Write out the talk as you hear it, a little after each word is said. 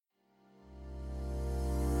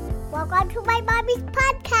Welcome to my mommy's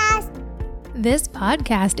podcast. This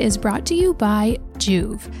podcast is brought to you by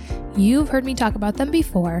Joovv. You've heard me talk about them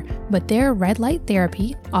before, but their red light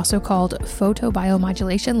therapy, also called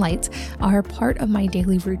photobiomodulation lights, are part of my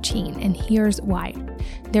daily routine, and here's why.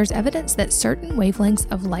 There's evidence that certain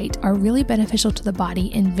wavelengths of light are really beneficial to the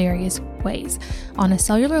body in various ways. On a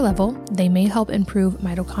cellular level, they may help improve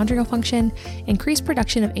mitochondrial function, increase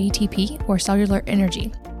production of ATP or cellular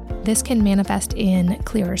energy. This can manifest in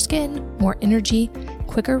clearer skin, more energy,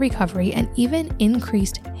 quicker recovery, and even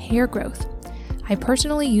increased hair growth. I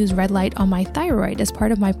personally use red light on my thyroid as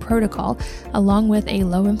part of my protocol, along with a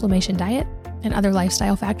low inflammation diet and other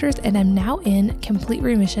lifestyle factors, and I'm now in complete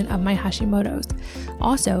remission of my Hashimoto's.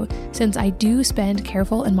 Also, since I do spend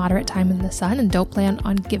careful and moderate time in the sun and don't plan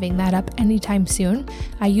on giving that up anytime soon,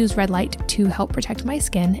 I use red light to help protect my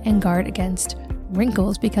skin and guard against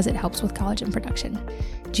wrinkles because it helps with collagen production.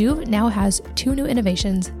 Joovv now has 2 new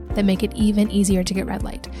innovations that make it even easier to get red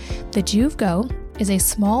light. The Joovv Go is a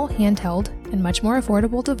small, handheld, and much more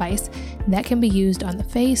affordable device that can be used on the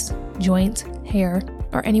face, joints, hair,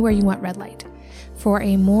 or anywhere you want red light. For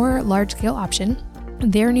a more large-scale option,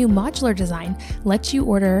 their new modular design lets you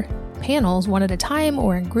order panels one at a time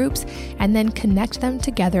or in groups and then connect them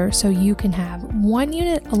together so you can have 1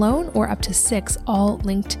 unit alone or up to 6 all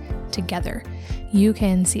linked together. You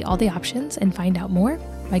can see all the options and find out more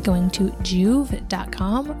by going to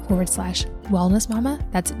joovv.com/wellnessmama.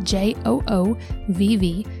 That's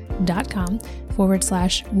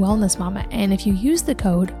JOOVV.com/wellnessmama. And if you use the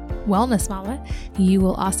code wellnessmama, you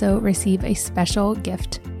will also receive a special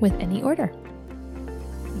gift with any order.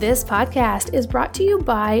 This podcast is brought to you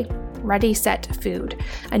by Ready Set Food,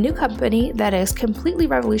 a new company that is completely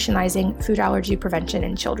revolutionizing food allergy prevention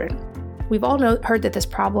in children. We've all heard that this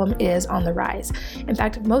problem is on the rise. In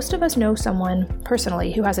fact, most of us know someone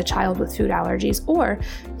personally who has a child with food allergies, or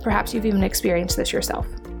perhaps you've even experienced this yourself.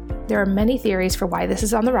 There are many theories for why this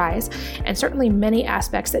is on the rise, and certainly many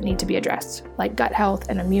aspects that need to be addressed, like gut health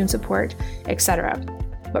and immune support, etc.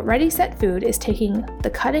 But Ready Set Food is taking the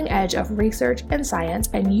cutting edge of research and science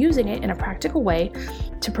and using it in a practical way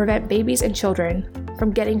to prevent babies and children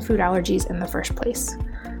from getting food allergies in the first place.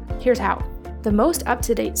 Here's how. The most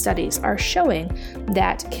up-to-date studies are showing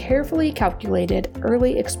that carefully calculated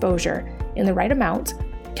early exposure in the right amount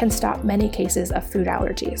can stop many cases of food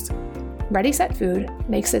allergies. Ready Set Food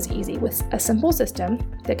makes this easy with a simple system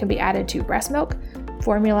that can be added to breast milk,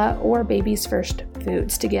 formula, or baby's first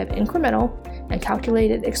foods to give incremental and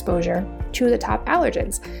calculated exposure to the top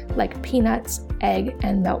allergens like peanuts, egg,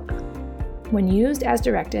 and milk. When used as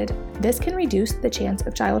directed, this can reduce the chance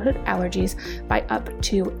of childhood allergies by up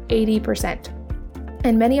to 80%.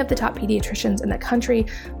 And many of the top pediatricians in the country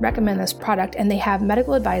recommend this product, and they have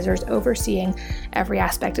medical advisors overseeing every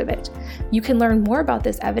aspect of it. You can learn more about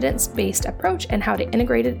this evidence-based approach and how to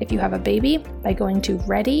integrate it if you have a baby by going to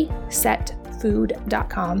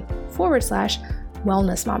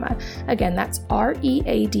readysetfood.com/wellnessmama. Again, that's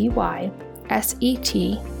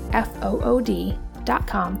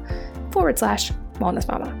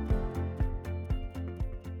readysetfood.com/wellnessmama.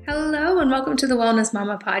 Hello and welcome to the Wellness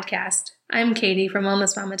Mama podcast. I'm Katie from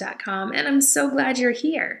wellnessmama.com, and I'm so glad you're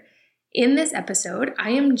here. In this episode, I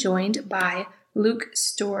am joined by Luke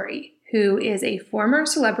Storey, who is a former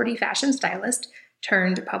celebrity fashion stylist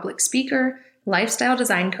turned public speaker, lifestyle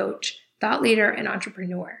design coach, thought leader, and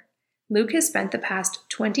entrepreneur. Luke has spent the past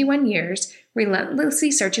 21 years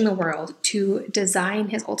relentlessly searching the world to design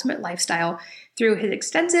his ultimate lifestyle through his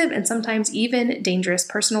extensive and sometimes even dangerous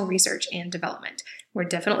personal research and development. We're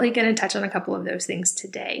definitely going to touch on a couple of those things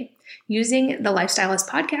today. Using the Lifestylist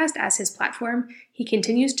podcast as his platform, he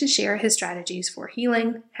continues to share his strategies for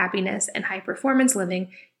healing, happiness, and high-performance living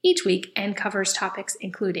each week and covers topics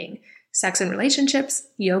including sex and relationships,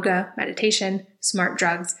 yoga, meditation, smart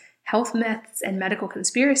drugs, health myths and medical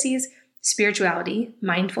conspiracies, spirituality,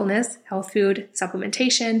 mindfulness, health food,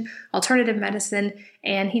 supplementation, alternative medicine,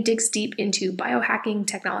 and he digs deep into biohacking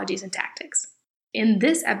technologies and tactics. In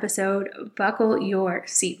this episode, buckle your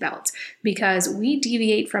seatbelt because we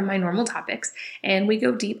deviate from my normal topics and we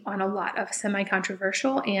go deep on a lot of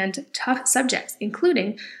semi-controversial and tough subjects,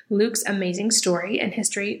 including Luke's amazing story and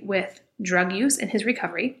history with drug use and his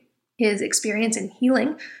recovery, his experience in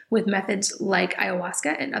healing with methods like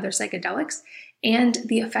ayahuasca and other psychedelics, and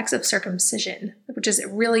the effects of circumcision, which is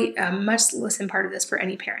really a must-listen part of this for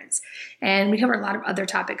any parents. And we cover a lot of other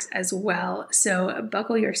topics as well, so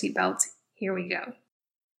buckle your seatbelts. Here we go.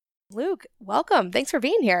 Luke, welcome. Thanks for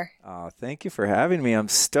being here. Thank you for having me. I'm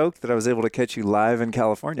stoked that I was able to catch you live in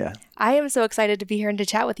California. I am so excited to be here and to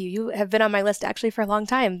chat with you. You have been on my list actually for a long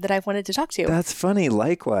time that I've wanted to talk to. That's funny.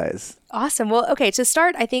 Likewise. Awesome. Well, okay, to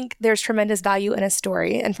start, I think there's tremendous value in a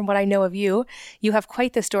story. And from what I know of you, you have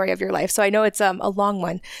quite the story of your life. So I know it's a long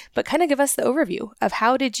one, but kind of give us the overview of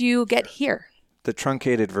how did you get here? The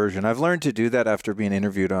truncated version. I've learned to do that after being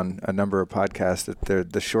interviewed on a number of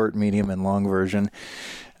podcasts, the short, medium, and long version.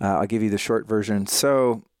 I'll give you the short version.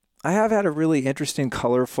 So I have had a really interesting,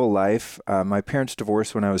 colorful life. My parents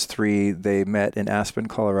divorced when I was 3. They met in Aspen,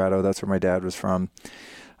 Colorado. That's where my dad was from.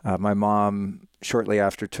 My mom, shortly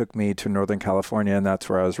after, took me to Northern California, and that's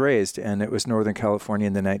where I was raised. And it was Northern California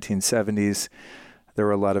in the 1970s. There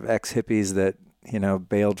were a lot of ex-hippies that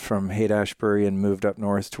bailed from Haight-Ashbury and moved up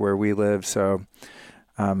north to where we live. So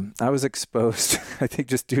I was exposed, I think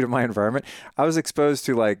just due to my environment, I was exposed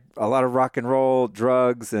to like a lot of rock and roll,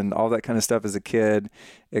 drugs, and all that kind of stuff as a kid,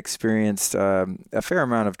 experienced a fair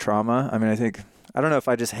amount of trauma. I mean, I don't know if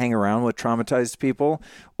I just hang around with traumatized people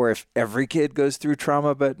or if every kid goes through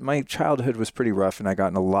trauma, but my childhood was pretty rough and I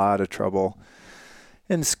got in a lot of trouble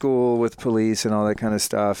in school with police and all that kind of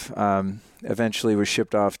stuff. Eventually was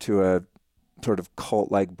shipped off to a sort of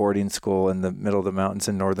cult-like boarding school in the middle of the mountains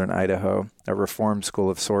in northern Idaho, a reform school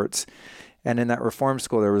of sorts. And in that reform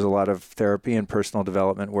school, there was a lot of therapy and personal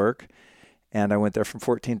development work. And I went there from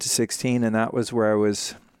 14 to 16, and that was where I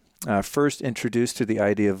was first introduced to the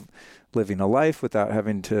idea of living a life without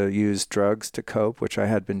having to use drugs to cope, which I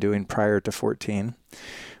had been doing prior to 14,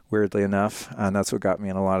 weirdly enough. And that's what got me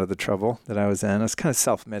in a lot of the trouble that I was in. I was kind of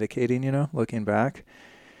self-medicating, looking back.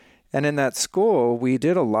 And in that school, we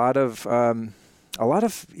did a lot of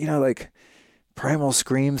like primal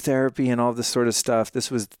scream therapy and all this sort of stuff. This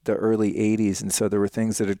was the early 80s. And so there were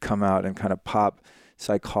things that had come out in kind of pop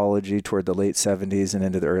psychology toward the late 70s and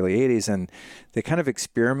into the early 80s. And they kind of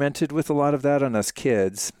experimented with a lot of that on us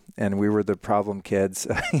kids. And we were the problem kids,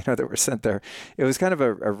 that were sent there. It was kind of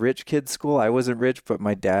a rich kid's school. I wasn't rich, but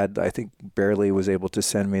my dad, I think, barely was able to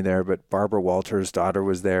send me there. But Barbara Walters' daughter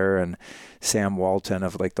was there, and Sam Walton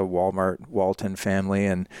of like the Walmart Walton family.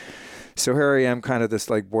 And so here I am, kind of this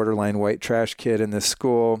like borderline white trash kid in this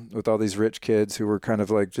school with all these rich kids who were kind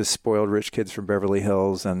of like just spoiled rich kids from Beverly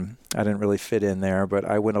Hills. And I didn't really fit in there, but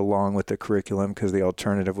I went along with the curriculum because the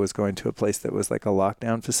alternative was going to a place that was like a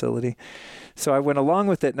lockdown facility. So I went along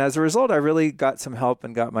with it. And as a result, I really got some help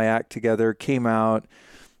and got my act together, came out,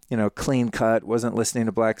 clean cut, wasn't listening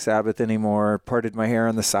to Black Sabbath anymore, parted my hair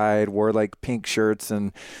on the side, wore like pink shirts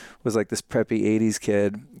and was like this preppy 80s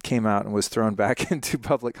kid, came out and was thrown back into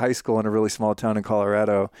public high school in a really small town in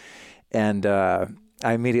Colorado. And I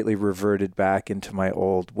immediately reverted back into my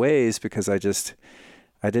old ways because I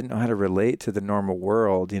didn't know how to relate to the normal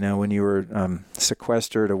world. When you were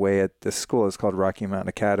sequestered away at this school, it's called Rocky Mountain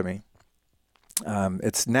Academy.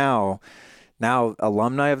 It's now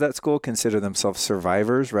alumni of that school consider themselves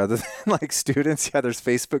survivors rather than like students. Yeah, there's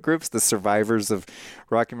Facebook groups, the survivors of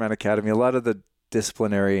Rocky Mountain Academy. A lot of the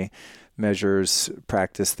disciplinary measures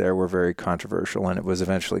practiced there were very controversial, and it was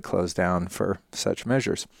eventually closed down for such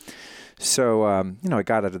measures. So, I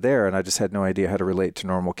got out of there, and I just had no idea how to relate to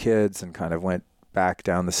normal kids and kind of went back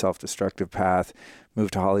down the self-destructive path,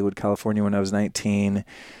 moved to Hollywood, California when I was 19,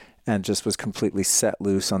 and just was completely set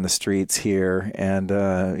loose on the streets here. And,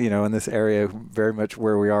 in this area, very much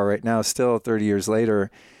where we are right now, still 30 years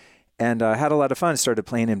later. And I had a lot of fun, started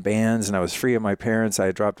playing in bands, and I was free of my parents. I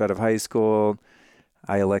had dropped out of high school.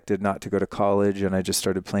 I elected not to go to college, and I just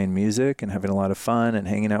started playing music and having a lot of fun and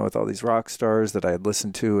hanging out with all these rock stars that I had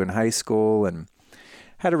listened to in high school and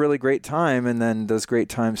had a really great time. And then those great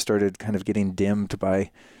times started kind of getting dimmed by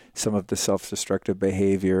some of the self-destructive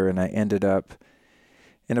behavior, and I ended up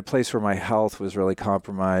in a place where my health was really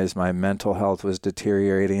compromised. My mental health was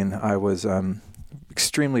deteriorating. I was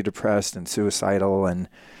extremely depressed and suicidal and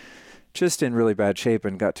just in really bad shape,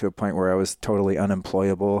 and got to a point where I was totally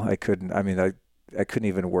unemployable. I couldn't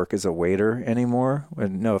even work as a waiter anymore.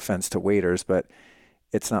 And no offense to waiters, but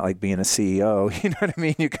it's not like being a CEO. You know what I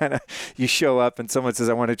mean? You show up and someone says,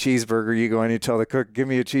 I want a cheeseburger. You go in, you tell the cook, give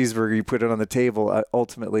me a cheeseburger. You put it on the table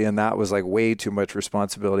ultimately. And that was like way too much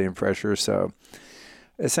responsibility and pressure. So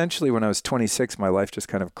essentially when I was 26, my life just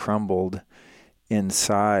kind of crumbled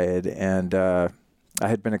inside. And I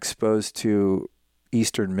had been exposed to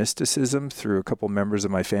Eastern mysticism through a couple members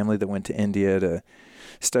of my family that went to India to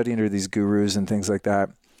study under these gurus and things like that.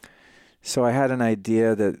 So I had an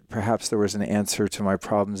idea that perhaps there was an answer to my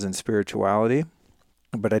problems in spirituality,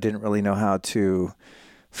 but I didn't really know how to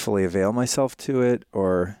fully avail myself to it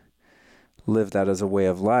or live that as a way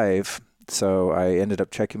of life. So I ended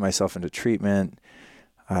up checking myself into treatment.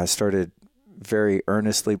 I started very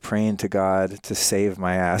earnestly praying to God to save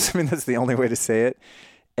my ass. I mean, that's the only way to say it.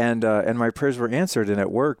 And my prayers were answered, and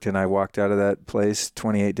it worked. And I walked out of that place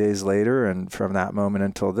 28 days later. And from that moment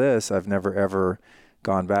until this, I've never, ever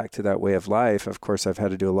gone back to that way of life. Of course, I've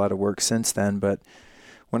had to do a lot of work since then. But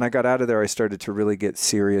when I got out of there, I started to really get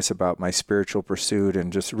serious about my spiritual pursuit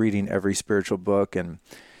and just reading every spiritual book and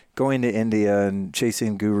going to India and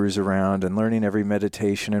chasing gurus around and learning every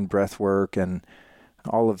meditation and breath work and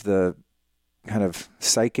all of the kind of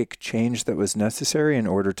psychic change that was necessary in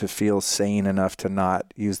order to feel sane enough to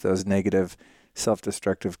not use those negative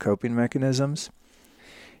self-destructive coping mechanisms.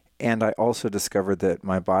 And I also discovered that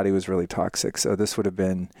my body was really toxic. So this would have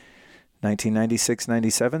been 1996,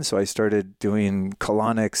 97. So I started doing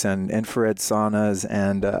colonics and infrared saunas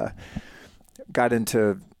and got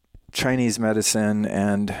into Chinese medicine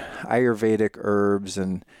and Ayurvedic herbs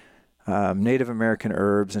and Native American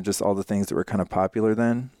herbs and just all the things that were kind of popular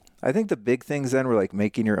then. I think the big things then were like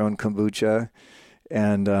making your own kombucha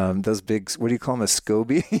and those big, what do you call them, a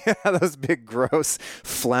SCOBY? Yeah, those big gross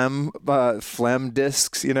phlegm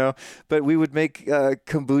discs, you know. But we would make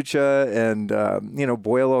kombucha and, you know,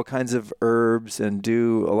 boil all kinds of herbs and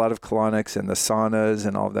do a lot of colonics and the saunas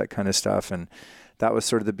and all of that kind of stuff. And that was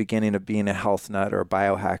sort of the beginning of being a health nut or a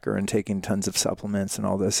biohacker and taking tons of supplements and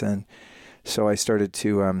all this. And so I started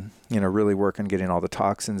to, you know, really work on getting all the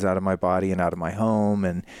toxins out of my body and out of my home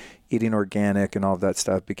and eating organic and all of that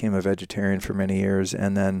stuff. Became a vegetarian for many years.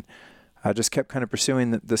 And then I just kept kind of pursuing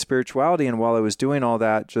the spirituality. And while I was doing all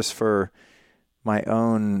that just for my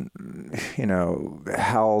own, you know,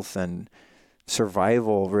 health and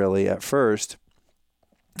survival really at first,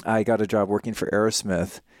 I got a job working for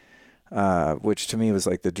Aerosmith, which to me was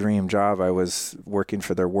like the dream job. I was working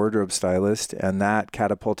for their wardrobe stylist, and that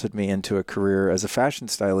catapulted me into a career as a fashion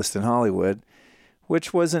stylist in Hollywood,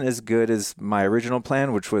 which wasn't as good as my original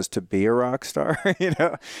plan, which was to be a rock star, you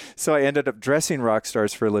know? So I ended up dressing rock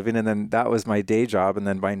stars for a living, and then that was my day job. And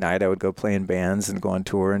then by night I would go play in bands and go on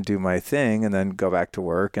tour and do my thing, and then go back to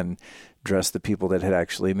work and dress the people that had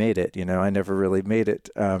actually made it. You know, I never really made it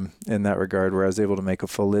in that regard where I was able to make a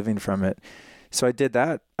full living from it. So I did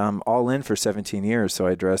that all in for 17 years. So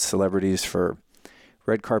I dressed celebrities for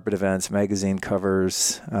red carpet events, magazine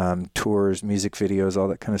covers, tours, music videos, all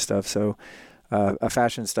that kind of stuff. So a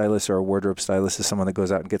fashion stylist or a wardrobe stylist is someone that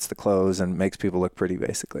goes out and gets the clothes and makes people look pretty,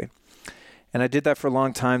 basically. And I did that for a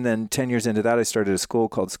long time. Then 10 years into that, I started a school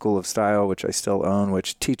called School of Style, which I still own,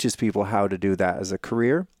 which teaches people how to do that as a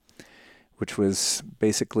career, which was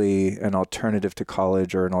basically an alternative to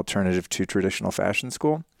college or an alternative to traditional fashion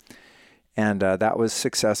school. And that was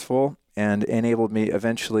successful and enabled me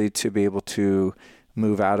eventually to be able to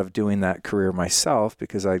move out of doing that career myself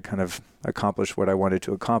because I'd kind of accomplished what I wanted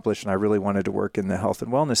to accomplish. And I really wanted to work in the health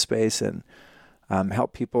and wellness space and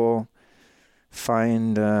help people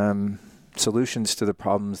find solutions to the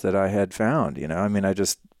problems that I had found. You know, I mean,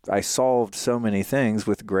 I solved so many things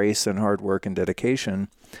with grace and hard work and dedication,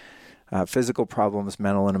 physical problems,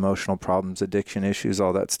 mental and emotional problems, addiction issues,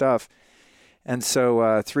 all that stuff. And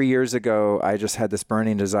so 3 years ago, I just had this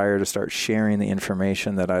burning desire to start sharing the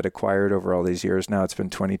information that I'd acquired over all these years. Now it's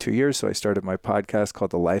been 22 years, so I started my podcast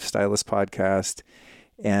called the Stylist Podcast,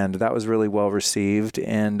 and that was really well received.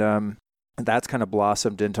 And that's kind of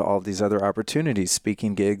blossomed into all of these other opportunities,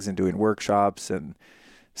 speaking gigs and doing workshops and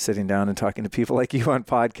sitting down and talking to people like you on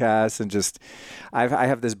podcasts. And just, I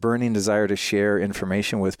have this burning desire to share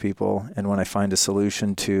information with people. And when I find a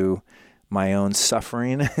solution to my own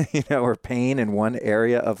suffering, you know, or pain in one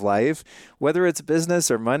area of life, whether it's business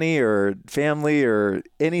or money or family or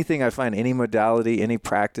anything, I find any modality, any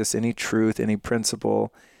practice, any truth, any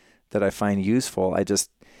principle that I find useful,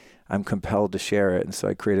 I'm compelled to share it. And so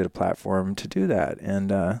I created a platform to do that.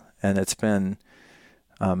 And it's been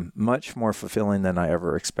much more fulfilling than I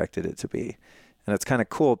ever expected it to be. And it's kind of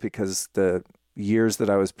cool because the years that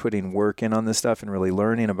I was putting work in on this stuff and really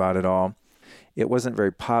learning about it all, it wasn't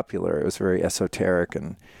very popular. It was very esoteric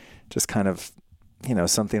and just kind of, you know,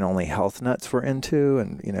 something only health nuts were into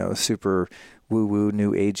and, you know, super woo-woo,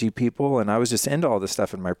 new agey people. And I was just into all this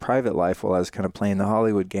stuff in my private life while I was kind of playing the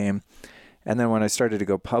Hollywood game. And then when I started to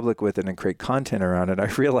go public with it and create content around it, I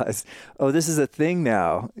realized, oh, this is a thing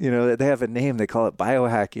now. You know, they have a name. They call it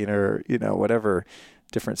biohacking or, you know, whatever,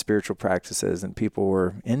 different spiritual practices. And people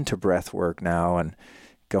were into breath work now and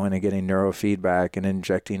going and getting neurofeedback and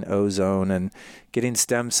injecting ozone and getting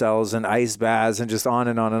stem cells and ice baths and just on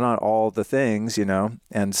and on and on, all the things, you know.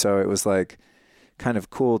 And so it was like kind of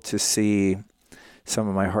cool to see some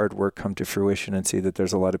of my hard work come to fruition and see that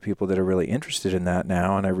there's a lot of people that are really interested in that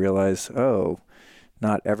now. And I realized, oh,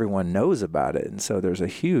 not everyone knows about it. And so there's a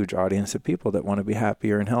huge audience of people that want to be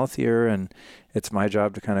happier and healthier. And it's my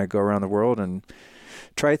job to kind of go around the world and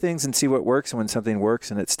try things and see what works. And when something works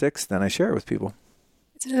and it sticks, then I share it with people.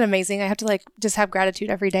 Isn't it amazing? I have to just have gratitude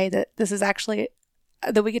every day that this is actually,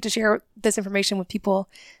 that we get to share this information with people.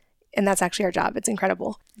 And that's actually our job. It's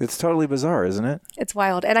incredible. It's totally bizarre, isn't it? It's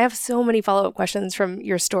wild. And I have so many follow-up questions from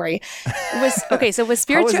your story. So with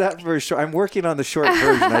spiritual... How was that for short? I'm working on the short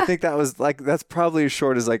version. I think that was that's probably as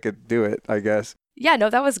short as I could do it, I guess. Yeah, no,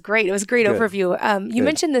 that was great. It was a great Good. overview. You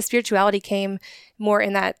mentioned the spirituality came more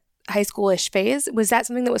in that high schoolish phase. Was that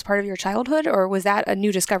something that was part of your childhood, or was that a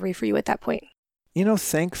new discovery for you at that point?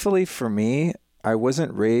 Thankfully for me, I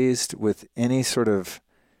wasn't raised with any sort of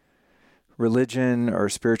religion or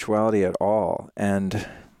spirituality at all. And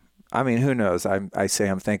I mean, who knows? I say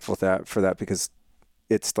I'm thankful for that because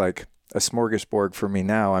it's like a smorgasbord for me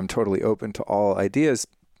now. I'm totally open to all ideas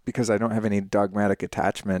because I don't have any dogmatic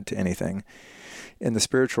attachment to anything. In the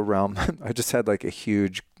spiritual realm, I just had like a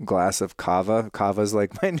huge glass of kava. Kava's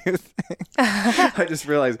like my new thing. I just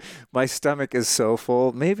realized my stomach is so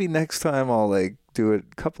full. Maybe next time I'll do it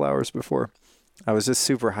a couple hours before. I was just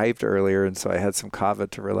super hyped earlier, and so I had some kava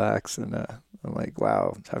to relax, and I'm like,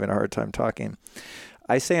 wow, I'm having a hard time talking.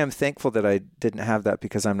 I say I'm thankful that I didn't have that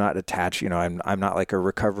because I'm not attached. I'm not like a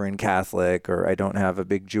recovering Catholic, or I don't have a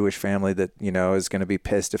big Jewish family that, is going to be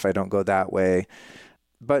pissed if I don't go that way.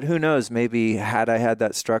 But who knows, maybe had I had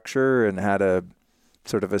that structure and had a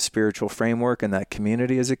sort of a spiritual framework in that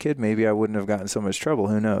community as a kid, maybe I wouldn't have gotten so much trouble.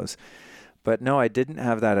 Who knows? But no, I didn't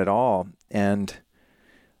have that at all. And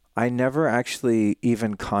I never actually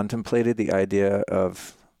even contemplated the idea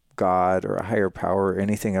of God or a higher power or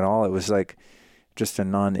anything at all. It was like just a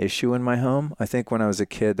non-issue in my home. I think when I was a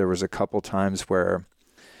kid, there was a couple times where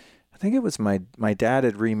I think it was my dad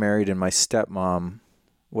had remarried and my stepmom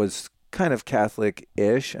was kind of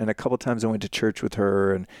Catholic-ish. And a couple times I went to church with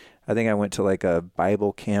her, and I think I went to like a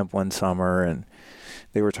Bible camp one summer, and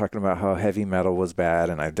they were talking about how heavy metal was bad,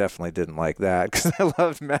 and I definitely didn't like that because I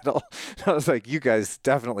loved metal. I was like, you guys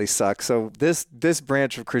definitely suck. So this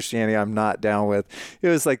branch of Christianity I'm not down with. It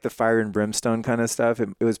was like the fire and brimstone kind of stuff. It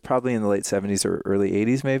was probably in the late 70s or early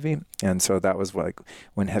 80s maybe. And so that was like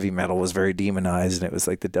when heavy metal was very demonized, and it was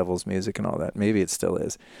like the devil's music and all that. Maybe it still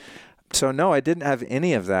is. So no, I didn't have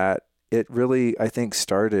any of that. It really, I think,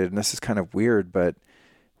 started, and this is kind of weird, but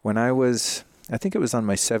when I think it was on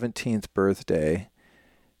my 17th birthday,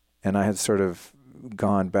 and I had sort of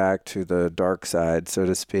gone back to the dark side, so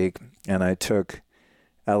to speak, and I took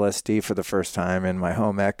LSD for the first time in my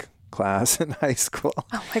home ec class in high school.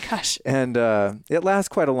 Oh my gosh. And it lasts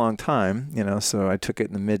quite a long time, so I took it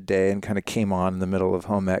in the midday and kind of came on in the middle of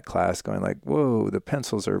home ec class going like, whoa, the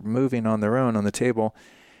pencils are moving on their own on the table.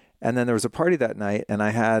 And then there was a party that night, and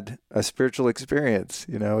I had a spiritual experience,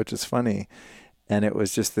 which is funny. And it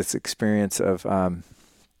was just this experience of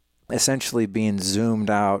essentially being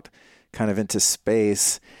zoomed out kind of into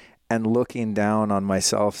space and looking down on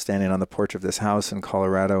myself standing on the porch of this house in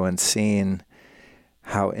Colorado and seeing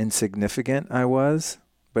how insignificant I was,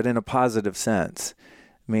 but in a positive sense,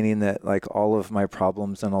 meaning that like all of my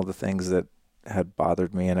problems and all the things that had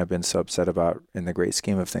bothered me and I've been so upset about in the great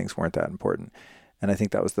scheme of things weren't that important. And I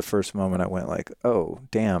think that was the first moment I went like, oh,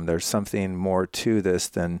 damn, there's something more to this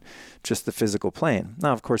than just the physical plane.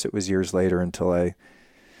 Now, of course, it was years later until I,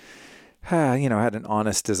 had an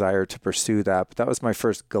honest desire to pursue that. But that was my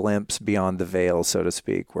first glimpse beyond the veil, so to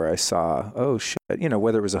speak, where I saw, oh, shit,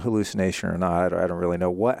 whether it was a hallucination or not, I don't really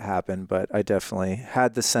know what happened, but I definitely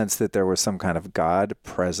had the sense that there was some kind of God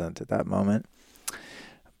present at that moment.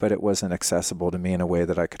 But it wasn't accessible to me in a way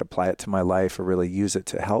that I could apply it to my life or really use it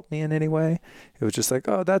to help me in any way. It was just like,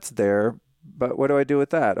 oh, that's there, but what do I do with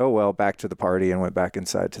that? Oh, well, back to the party, and went back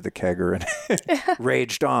inside to the kegger and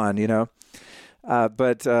raged on,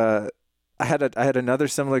 But I had another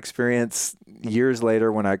similar experience years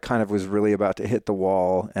later when I kind of was really about to hit the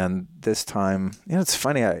wall. And this time, it's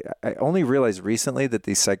funny. I only realized recently that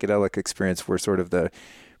these psychedelic experiences were sort of the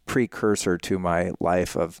precursor to my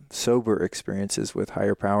life of sober experiences with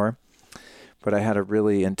higher power. But I had a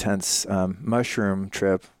really intense mushroom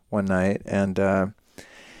trip one night and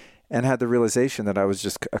had the realization that I was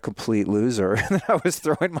just a complete loser and that I was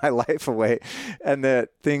throwing my life away and that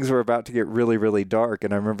things were about to get really, really dark.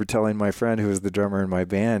 And I remember telling my friend who was the drummer in my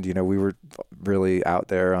band, we were really out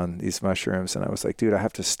there on these mushrooms, and I was like, dude, I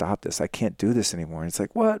have to stop this. I can't do this anymore. And it's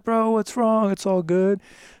like, what, bro? What's wrong? It's all good.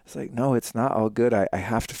 It's like, no, it's not all good. I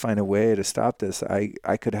have to find a way to stop this.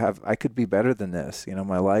 I could be better than this.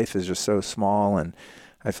 My life is just so small, and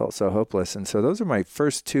I felt so hopeless. And so those are my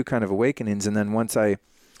first two kind of awakenings. And then once I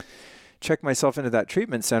checked myself into that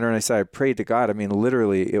treatment center and I said, I prayed to God. I mean,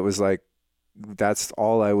 literally, it was like, that's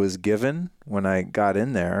all I was given when I got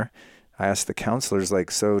in there. I asked the counselors,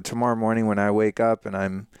 like, so tomorrow morning when I wake up and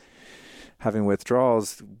I'm having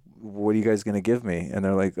withdrawals, what are you guys going to give me? And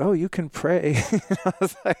they're like, oh, you can pray. I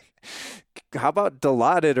was like, how about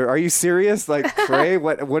Dilaudid? Or are you serious? Like, pray?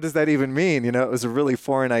 What does that even mean? You know, it was a really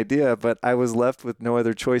foreign idea, but I was left with no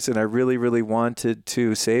other choice. And I really, really wanted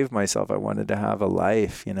to save myself. I wanted to have a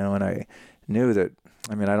life, you know, and I knew that,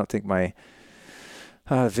 I mean, I don't think my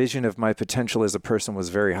vision of my potential as a person was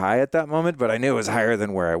very high at that moment, but I knew it was higher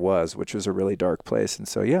than where I was, which was a really dark place. And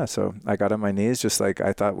so, so I got on my knees, just like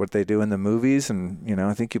I thought what they do in the movies. And, you know,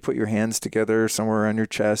 I think you put your hands together somewhere on your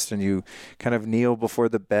chest and you kind of kneel before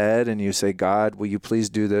the bed and you say, God, will you please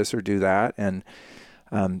do this or do that? And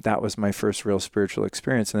that was my first real spiritual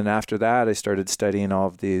experience. And then after that, I started studying all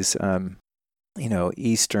of these,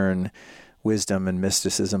 Eastern wisdom and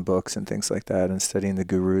mysticism books and things like that, and studying the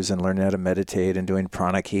gurus and learning how to meditate and doing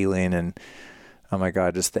pranic healing. And oh my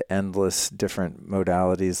God, just the endless different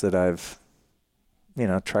modalities that I've,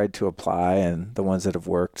 tried to apply, and the ones that have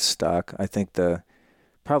worked stuck. I think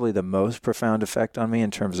probably the most profound effect on me in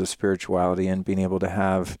terms of spirituality and being able to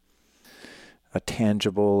have a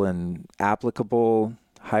tangible and applicable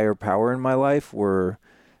higher power in my life were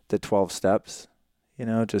the 12 steps.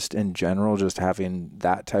 Just in general, just having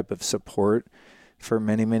that type of support for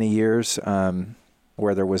many, many years,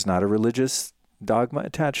 where there was not a religious dogma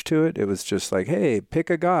attached to it. It was just like, hey, pick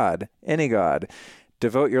a God, any God,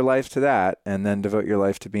 devote your life to that, and then devote your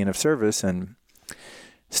life to being of service, and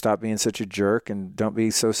stop being such a jerk, and don't be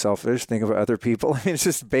so selfish. Think of other people. I mean, it's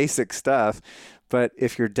just basic stuff. But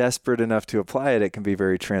if you're desperate enough to apply it, it can be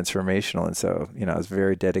very transformational. And so, I was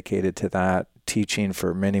very dedicated to that teaching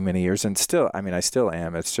for many, many years. And still, I still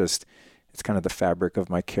am. It's kind of the fabric of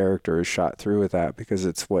my character is shot through with that, because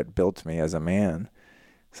it's what built me as a man.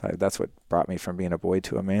 So that's what brought me from being a boy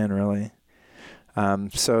to a man, really.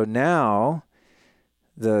 So now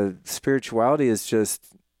the spirituality is just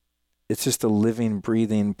a living,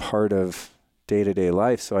 breathing part of day-to-day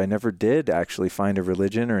life. So I never did actually find a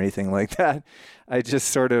religion or anything like that. I just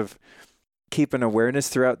sort of keep an awareness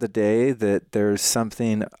throughout the day that there's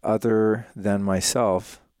something other than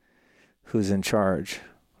myself who's in charge,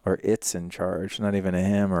 or it's in charge, not even a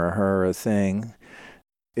him or a her or a thing.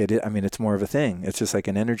 It's more of a thing. It's just like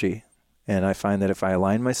an energy. And I find that if I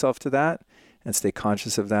align myself to that and stay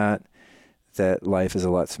conscious of that life is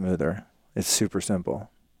a lot smoother. It's super simple.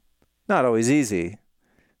 Not always easy,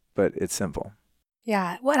 but it's simple.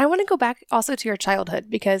 Yeah. Well, and I want to go back also to your childhood,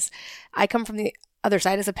 because I come from the other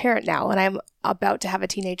side as a parent now, and I'm about to have a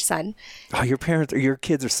teenage son. Oh, your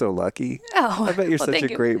kids are so lucky. Oh, I bet you're such a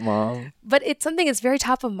great mom. But it's something that's very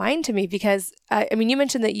top of mind to me, because, you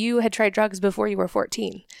mentioned that you had tried drugs before you were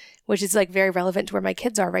 14, which is like very relevant to where my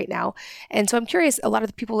kids are right now. And so I'm curious, a lot of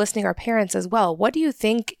the people listening are parents as well. What do you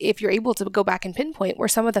think, if you're able to go back and pinpoint, were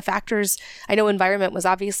some of the factors? I know environment was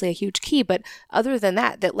obviously a huge key, but other than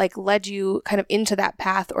that like led you kind of into that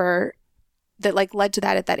path, or that like led to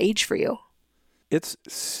that at that age for you? It's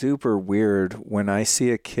super weird when I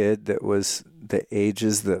see a kid that was the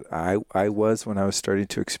ages that I was when I was starting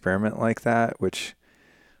to experiment like that, which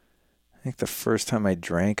I think the first time I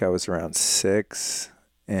drank, I was around 6.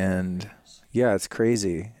 And yeah, it's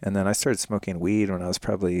crazy. And then I started smoking weed when I was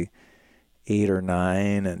probably 8 or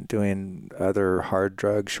 9, and doing other hard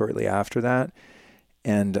drugs shortly after that.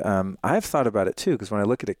 And I've thought about it too, because when I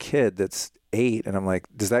look at a kid that's 8 and I'm like,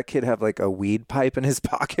 does that kid have like a weed pipe in his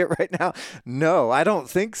pocket right now? No, I don't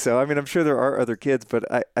think so. I'm sure there are other kids, but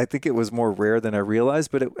I think it was more rare than I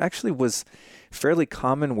realized. But it actually was fairly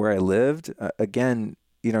common where I lived. Again,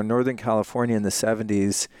 Northern California in the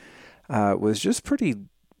 70s was just pretty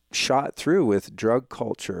shot through with drug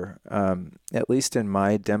culture. At least in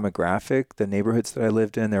my demographic, the neighborhoods that I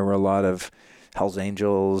lived in, there were a lot of Hells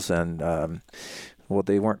Angels and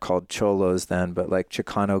they weren't called cholos then, but like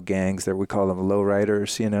Chicano gangs, we call them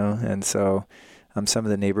lowriders, and so some of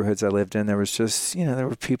the neighborhoods I lived in, there was just, there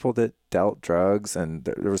were people that dealt drugs, and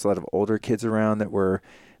there was a lot of older kids around that were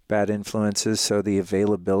bad influences, so the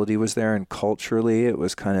availability was there, and culturally it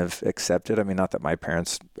was kind of accepted. Not that my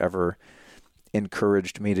parents ever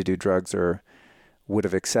encouraged me to do drugs or would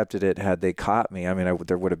have accepted it had they caught me.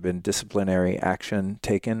 There would have been disciplinary action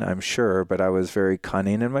taken, I'm sure, but I was very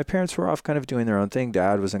cunning, and my parents were off kind of doing their own thing.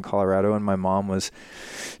 Dad was in Colorado, and my mom was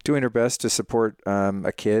doing her best to support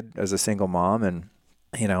a kid as a single mom. And,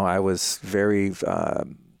 I was very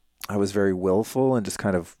willful and just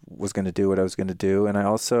kind of was going to do what I was going to do. And I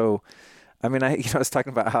also I mean, I was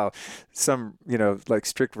talking about how some, like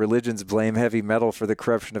strict religions blame heavy metal for the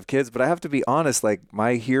corruption of kids, but I have to be honest, like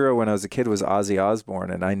my hero when I was a kid was Ozzy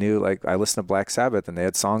Osbourne, and I knew, like, I listened to Black Sabbath and they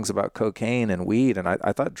had songs about cocaine and weed, and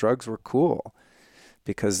I thought drugs were cool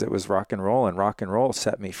because it was rock and roll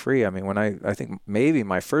set me free. I mean, when I think maybe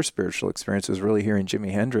my first spiritual experience was really hearing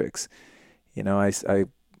Jimi Hendrix. I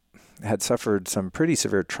had suffered some pretty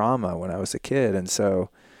severe trauma when I was a kid, and so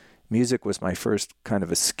music was my first kind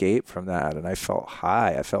of escape from that, and I felt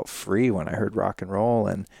high. I felt free when I heard rock and roll,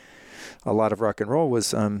 and a lot of rock and roll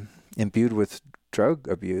was imbued with drug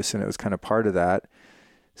abuse, and it was kind of part of that.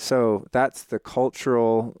 So that's the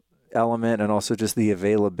cultural element, and also just the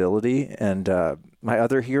availability. And my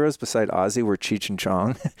other heroes beside Ozzy were Cheech and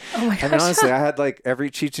Chong. Oh my gosh. I mean, honestly, I had like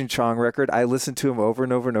every Cheech and Chong record. I listened to them over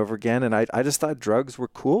and over and over again, and I just thought drugs were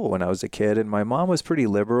cool when I was a kid. And my mom was pretty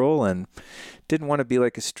liberal and didn't want to be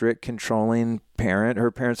like a strict, controlling parent.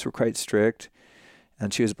 Her parents were quite strict,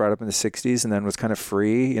 and she was brought up in the 60s and then was kind of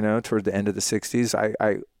free, toward the end of the 60s.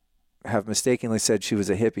 I have mistakenly said she was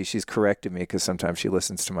a hippie. She's corrected me because sometimes she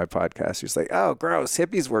listens to my podcast. She's like, oh, gross.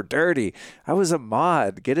 Hippies were dirty. I was a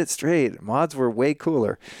mod. Get it straight. Mods were way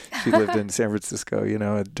cooler. She lived in San Francisco,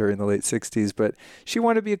 during the late 60s. But she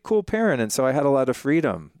wanted to be a cool parent. And so I had a lot of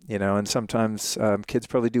freedom, and sometimes kids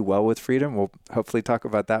probably do well with freedom. We'll hopefully talk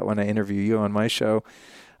about that when I interview you on my show.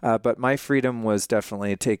 But my freedom was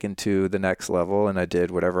definitely taken to the next level, and I did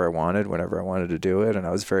whatever I wanted, whenever I wanted to do it. And I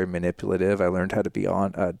was very manipulative. I learned how to be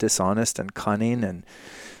dishonest and cunning and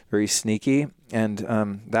very sneaky.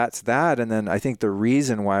 And that's that. And then I think the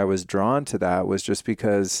reason why I was drawn to that was just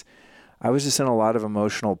because I was just in a lot of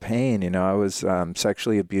emotional pain. I was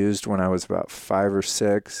sexually abused when I was about 5 or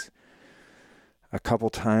 6. A couple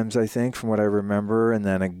times, I think, from what I remember. And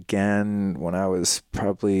then again when I was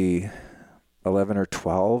probably 11 or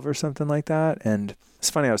 12 or something like that. And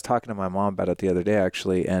it's funny, I was talking to my mom about it the other day,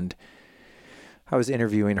 actually, and I was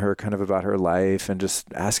interviewing her kind of about her life and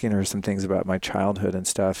just asking her some things about my childhood and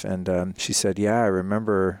stuff. And she said, yeah, I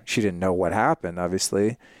remember. She didn't know what happened,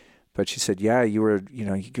 obviously, but she said, yeah, you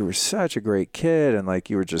were such a great kid, and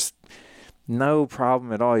like you were just no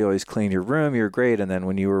problem at all. You always cleaned your room. You were great. And then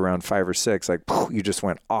when you were around 5 or 6, like you just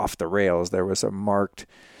went off the rails. There was a marked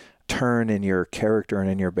turn in your character and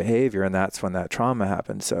in your behavior, and that's when that trauma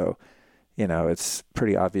happened. So, it's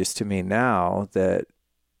pretty obvious to me now that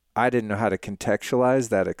I didn't know how to contextualize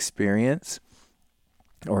that experience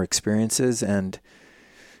or experiences. And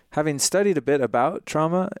having studied a bit about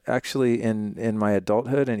trauma, actually in my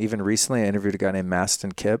adulthood, and even recently I interviewed a guy named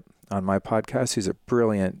Maston Kipp on my podcast, who's a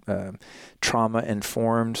brilliant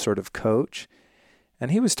trauma-informed sort of coach.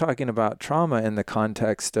 And he was talking about trauma in the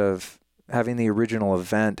context of having the original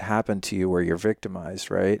event happen to you where you're victimized,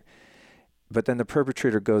 right? But then the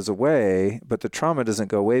perpetrator goes away, but the trauma doesn't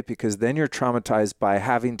go away because then you're traumatized by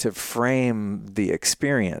having to frame the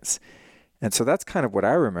experience. And so that's kind of what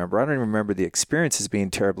I remember. I don't even remember the experience as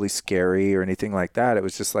being terribly scary or anything like that. It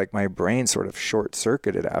was just like my brain sort of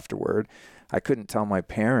short-circuited afterward. I couldn't tell my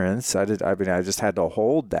parents. I just had to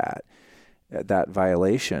hold that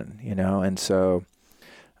violation, and so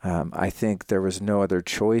I think there was no other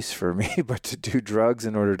choice for me but to do drugs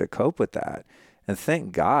in order to cope with that. And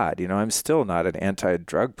thank God, I'm still not an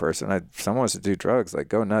anti-drug person. If someone wants to do drugs, like,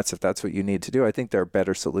 go nuts if that's what you need to do. I think there are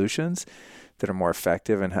better solutions that are more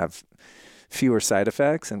effective and have fewer side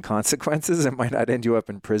effects and consequences and might not end you up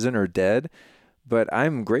in prison or dead. But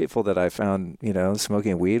I'm grateful that I found,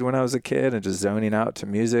 smoking weed when I was a kid and just zoning out to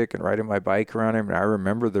music and riding my bike around. I mean, I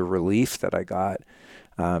remember the relief that I got.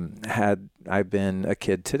 Had I been a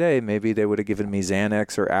kid today, maybe they would have given me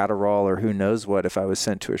Xanax or Adderall or who knows what if I was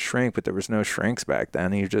sent to a shrink, but there was no shrinks back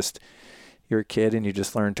then. You're a kid and you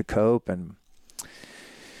just learn to cope, and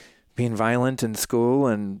being violent in school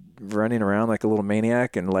and running around like a little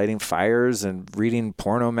maniac and lighting fires and reading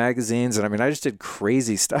porno magazines. And I mean, I just did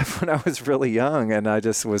crazy stuff when I was really young, and I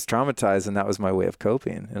just was traumatized, and that was my way of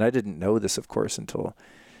coping. And I didn't know this, of course, until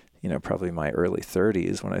probably my early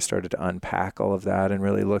 30s when I started to unpack all of that and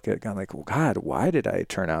really look at kind of like, well, God, why did I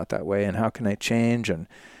turn out that way? And how can I change? And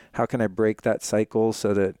how can I break that cycle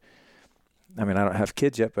so that, I don't have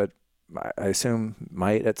kids yet, but I assume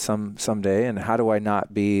might at someday. And how do I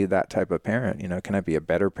not be that type of parent? Can I be a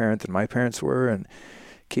better parent than my parents were and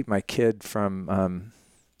keep my kid from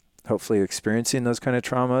hopefully experiencing those kind of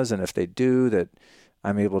traumas? And if they do, that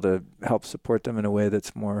I'm able to help support them in a way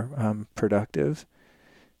that's more productive.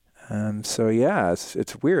 So yeah,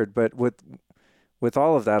 it's weird, but with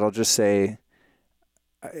all of that, I'll just say,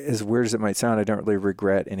 as weird as it might sound, I don't really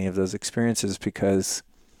regret any of those experiences because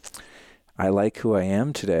I like who I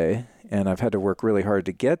am today, and I've had to work really hard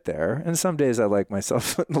to get there. And some days I like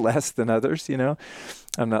myself less than others,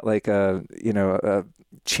 I'm not like a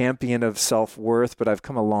champion of self-worth, but I've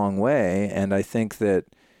come a long way. And I think that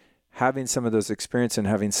having some of those experiences and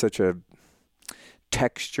having such a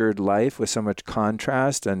textured life with so much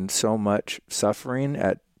contrast and so much suffering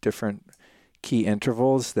at different key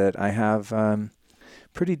intervals, that I have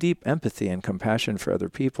pretty deep empathy and compassion for other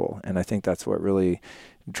people. And I think that's what really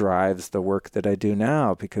drives the work that I do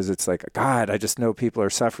now, because it's like, God, I just know people are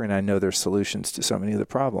suffering. I know there's solutions to so many of the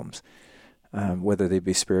problems, whether they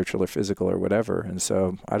be spiritual or physical or whatever. And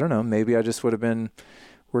so, I don't know, maybe I just would have been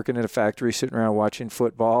working in a factory, sitting around watching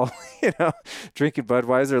football, drinking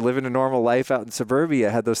Budweiser, living a normal life out in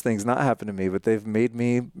suburbia, had those things not happen to me. But they've made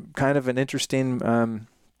me kind of an interesting,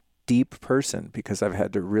 deep person, because I've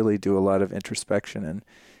had to really do a lot of introspection and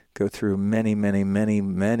go through many, many, many,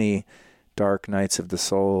 many dark nights of the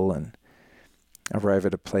soul, and arrive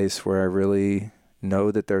at a place where I really know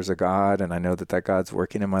that there's a God, and I know that God's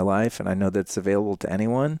working in my life, and I know that it's available to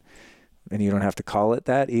anyone, and you don't have to call it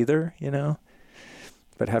that either,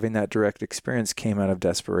 But having that direct experience came out of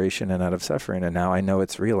desperation and out of suffering, and now I know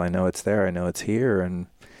it's real. I know it's there. I know it's here, and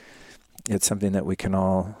it's something that we can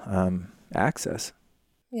all access.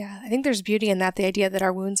 Yeah, I think there's beauty in that, the idea that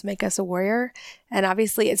our wounds make us a warrior. And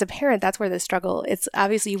obviously, as a parent, that's where the struggle, it's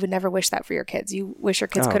obviously you would never wish that for your kids. You wish your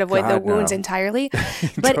kids could avoid the wounds entirely.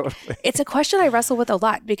 But totally. It's a question I wrestle with a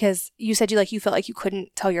lot, because you said you felt like you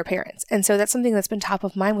couldn't tell your parents. And so that's something that's been top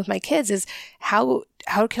of mind with my kids, is how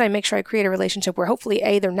can I make sure I create a relationship where hopefully,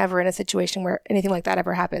 A, they're never in a situation where anything like that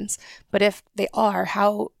ever happens. But if they are,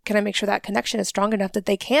 how can I make sure that connection is strong enough that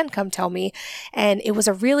they can come tell me? And it was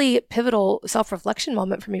a really pivotal self-reflection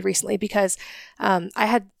moment for me recently, because I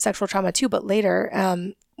had sexual trauma too, but later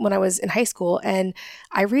when I was in high school. And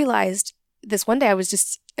I realized this one day, I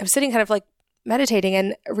was sitting kind of like meditating,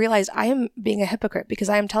 and realized I am being a hypocrite, because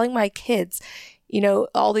I am telling my kids,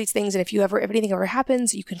 all these things. And if anything ever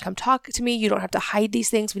happens, you can come talk to me. You don't have to hide these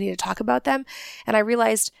things. We need to talk about them. And I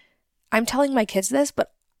realized I'm telling my kids this,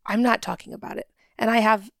 but I'm not talking about it. And I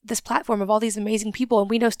have this platform of all these amazing people. And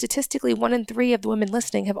we know statistically 1 in 3 of the women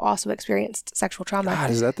listening have also experienced sexual trauma.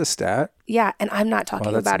 God, is that the stat? Yeah. And I'm not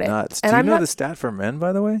talking about nuts. it. And do you know the stat for men,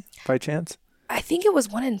 by the way, by chance? I think it was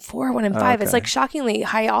 1 in 4, 1 in 5. Okay. It's like shockingly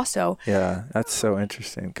high also. Yeah. That's so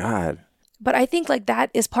interesting. God. But I think like that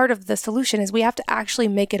is part of the solution, is we have to actually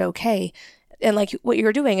make it okay. And like what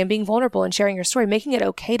you're doing and being vulnerable and sharing your story, making it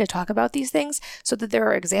okay to talk about these things, so that there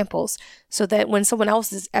are examples, so that when someone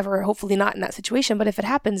else is ever, hopefully not in that situation, but if it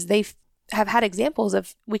happens, they have had examples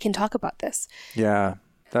of, we can talk about this. Yeah,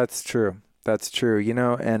 that's true. That's true.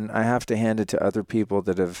 And I have to hand it to other people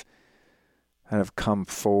that have kind of come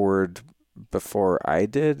forward before I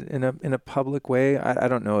did in a public way. I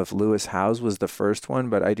don't know if Lewis Howes was the first one,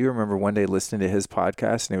 but I do remember one day listening to his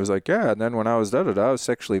podcast, and he was like, yeah, and then when I was I was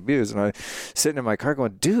sexually abused, and I sitting in my car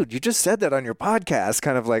going, dude, you just said that on your podcast.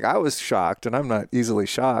 Kind of like, I was shocked, and I'm not easily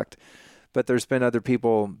shocked. But there's been other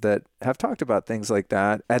people that have talked about things like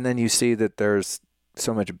that, and then you see that there's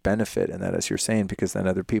so much benefit in that, as you're saying, because then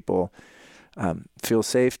other people feel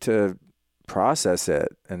safe to process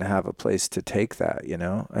it and have a place to take that,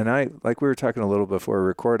 And I, like we were talking a little before we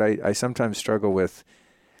record, I sometimes struggle with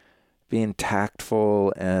being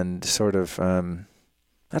tactful and sort of,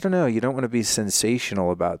 I don't know, you don't want to be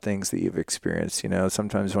sensational about things that you've experienced,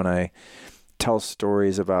 Sometimes when I tell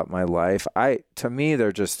stories about my life, to me,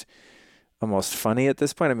 they're just almost funny at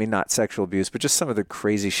this point. I mean, not sexual abuse, but just some of the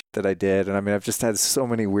crazy shit that I did. And I mean, I've just had so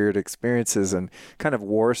many weird experiences and kind of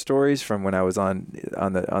war stories from when I was on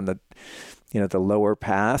the the lower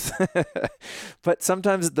path. But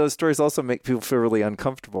sometimes those stories also make people feel really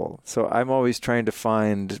uncomfortable. So I'm always trying to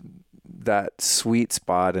find that sweet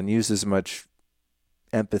spot and use as much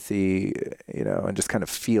empathy, and just kind of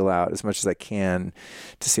feel out as much as I can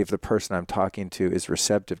to see if the person I'm talking to is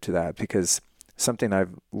receptive to that. Because something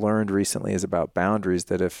I've learned recently is about boundaries,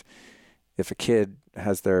 that if a kid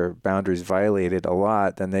has their boundaries violated a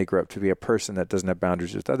lot, then they grow up to be a person that doesn't have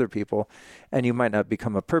boundaries with other people. And you might not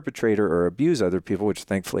become a perpetrator or abuse other people, which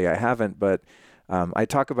thankfully I haven't, but I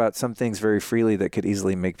talk about some things very freely that could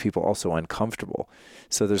easily make people also uncomfortable.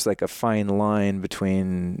 So there's like a fine line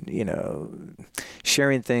between,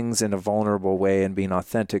 sharing things in a vulnerable way and being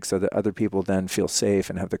authentic so that other people then feel safe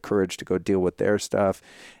and have the courage to go deal with their stuff,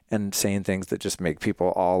 and saying things that just make people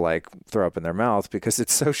all like throw up in their mouth because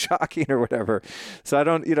it's so shocking or whatever. So I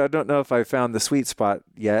don't know if I found the sweet spot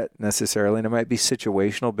yet necessarily. And it might be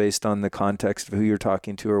situational based on the context of who you're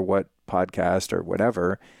talking to or what podcast or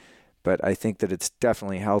whatever. But I think that it's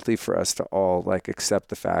definitely healthy for us to all like accept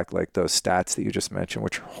the fact, like those stats that you just mentioned,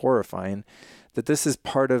 which are horrifying, that this is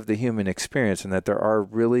part of the human experience and that there are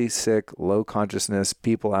really sick, low consciousness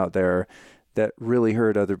people out there that really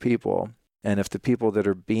hurt other people. And if the people that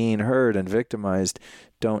are being hurt and victimized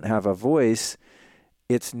don't have a voice,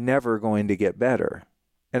 it's never going to get better.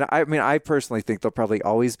 And I mean, I personally think there'll probably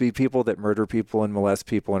always be people that murder people and molest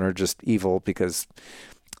people and are just evil because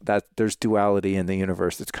that there's duality in the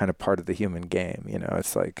universe. It's kind of part of the human game. You know,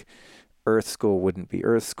 it's like Earth School wouldn't be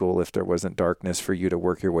Earth School if there wasn't darkness for you to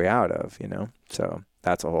work your way out of, you know? So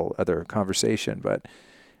that's a whole other conversation. But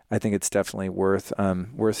I think it's definitely worth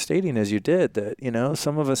stating, as you did, that, you know,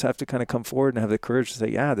 some of us have to kind of come forward and have the courage to say,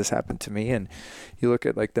 yeah, this happened to me. And you look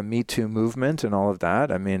at like the Me Too movement and all of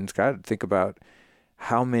that. I mean, it's got to think about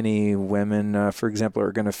how many women, for example,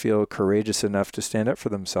 are going to feel courageous enough to stand up for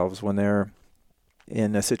themselves when they're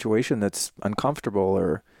in a situation that's uncomfortable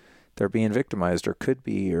or they're being victimized or could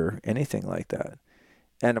be or anything like that.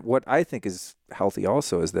 And what I think is healthy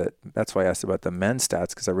also is that's why I asked about the men's stats,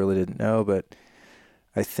 because I really didn't know, but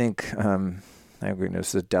I think, I agree,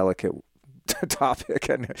 this is a delicate topic.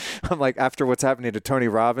 And I'm like, after what's happening to Tony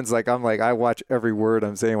Robbins, I watch every word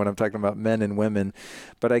I'm saying when I'm talking about men and women.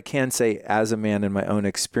 But I can say, as a man in my own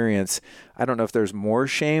experience, I don't know if there's more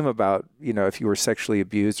shame about, you know, if you were sexually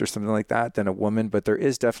abused or something like that than a woman, but there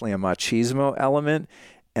is definitely a machismo element.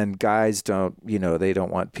 And guys don't, you know, they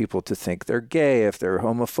don't want people to think they're gay if they're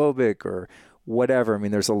homophobic or whatever. I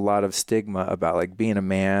mean, there's a lot of stigma about like being a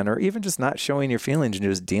man or even just not showing your feelings and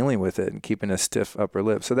just dealing with it and keeping a stiff upper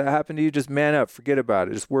lip. So that happened to you, just man up, forget about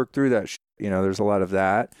it, just work through that. You know, there's a lot of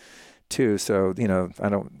that too. So, you know,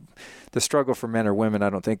 the struggle for men or women, I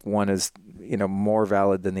don't think one is, you know, more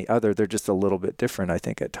valid than the other. They're just a little bit different, I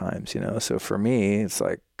think, at times, you know. So for me, it's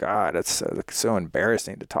like, God, it's so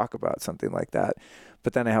embarrassing to talk about something like that.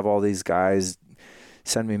 But then I have all these guys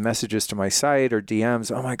send me messages to my site or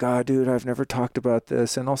DMs. Oh my God, dude, I've never talked about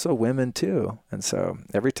this. And also women too. And so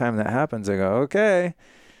every time that happens, I go, okay,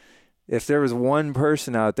 if there was one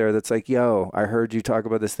person out there that's like, yo, I heard you talk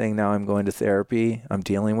about this thing. Now I'm going to therapy. I'm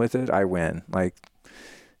dealing with it. I win. Like,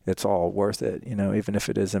 it's all worth it, you know, even if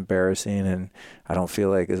it is embarrassing and I don't feel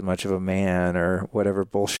like as much of a man or whatever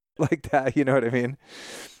bullshit like that. You know what I mean?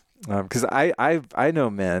 Because I know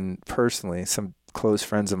men personally, some close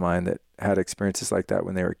friends of mine that had experiences like that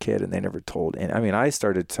when they were a kid and they never told. And I mean, I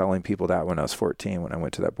started telling people that when I was 14, when I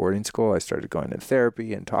went to that boarding school. I started going to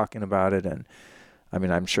therapy and talking about it. And I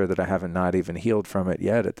mean, I'm sure that I haven't not even healed from it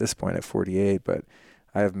yet at this point at 48, but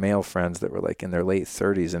I have male friends that were like in their late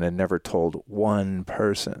 30s and had never told one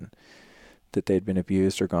person that they'd been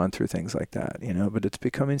abused or gone through things like that, you know, but it's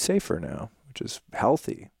becoming safer now, which is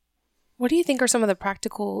healthy. What do you think are some of the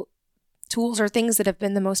practical tools or things that have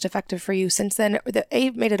been the most effective for you since then, that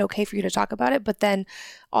made it okay for you to talk about it, but then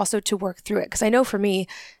also to work through it? Because I know for me,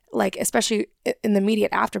 like, especially in the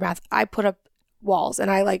immediate aftermath, I put up walls and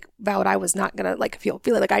I like vowed I was not going to like feel it.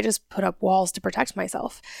 Like I just put up walls to protect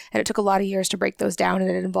myself. And it took a lot of years to break those down. And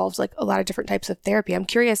it involves like a lot of different types of therapy. I'm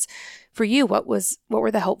curious for you, what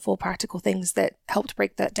were the helpful practical things that helped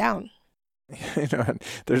break that down? You know,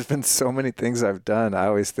 there's been so many things I've done. I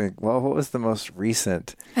always think, well, what was the most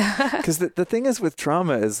recent? Because the thing is with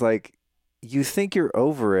trauma is like, you think you're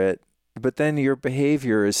over it, but then your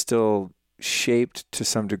behavior is still shaped to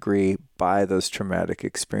some degree by those traumatic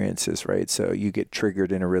experiences, right? So you get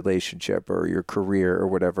triggered in a relationship or your career or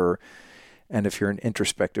whatever. And if you're an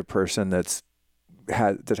introspective person that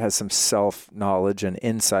has some self-knowledge and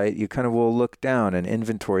insight, you kind of will look down and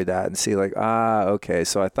inventory that and see like, okay,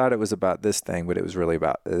 so I thought it was about this thing, but it was really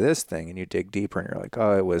about this thing. And you dig deeper and you're like,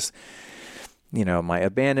 oh, it was, you know, my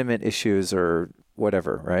abandonment issues or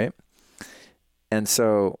whatever, right? And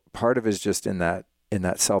so part of it is just in that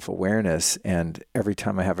self-awareness. And every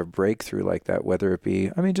time I have a breakthrough like that, whether it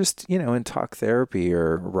be, I mean, just, you know, in talk therapy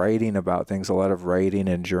or writing about things, a lot of writing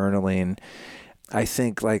and journaling, I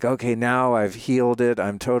think like, okay, now I've healed it.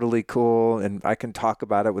 I'm totally cool. And I can talk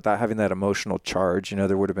about it without having that emotional charge. You know,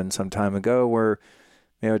 there would have been some time ago where,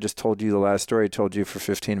 you know, I just told you the last story, I told you for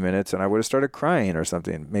 15 minutes and I would have started crying or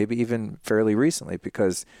something, maybe even fairly recently,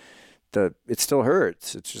 because it still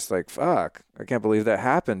hurts. It's just like, fuck, I can't believe that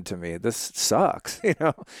happened to me. This sucks, you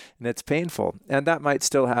know, and it's painful. And that might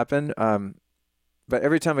still happen. But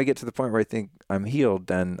every time I get to the point where I think I'm healed,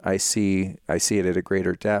 then I see it at a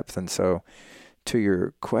greater depth. And so to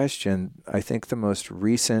your question, I think the most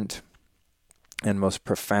recent and most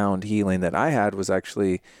profound healing that I had was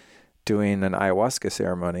actually doing an ayahuasca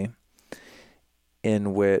ceremony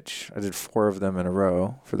in which I did 4 of them in a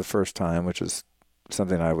row for the first time, which was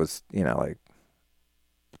something I was, you know, like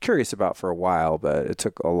curious about for a while, but it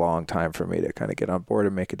took a long time for me to kind of get on board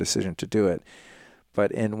and make a decision to do it.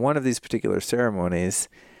 But in one of these particular ceremonies,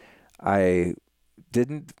 I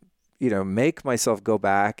didn't, make myself go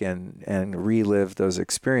back and relive those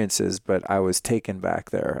experiences, but I was taken back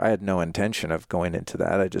there. I had no intention of going into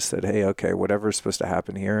that. I just said, hey, okay, whatever's supposed to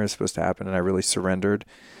happen here is supposed to happen. And I really surrendered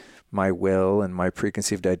my will and my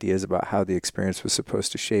preconceived ideas about how the experience was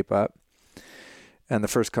supposed to shape up. And the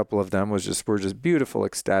first couple of them were just beautiful,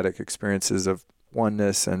 ecstatic experiences of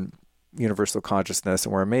oneness and universal consciousness,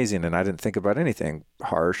 and were amazing. And I didn't think about anything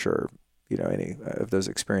harsh or, any of those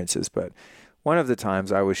experiences. But one of the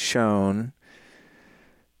times I was shown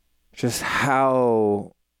just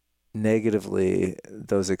how negatively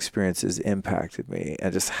those experiences impacted me,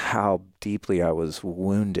 and just how deeply I was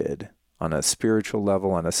wounded on a spiritual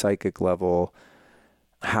level, on a psychic level,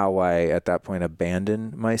 how I, at that point,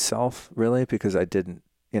 abandoned myself, really, because I didn't,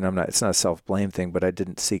 it's not a self-blame thing, but I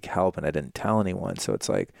didn't seek help and I didn't tell anyone. So it's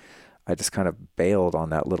like, I just kind of bailed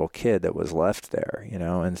on that little kid that was left there,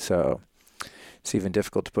 and so it's even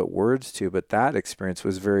difficult to put words to, but that experience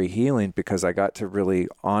was very healing because I got to really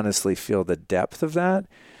honestly feel the depth of that,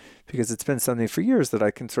 because it's been something for years that I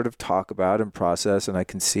can sort of talk about and process, and I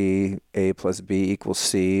can see A plus B equals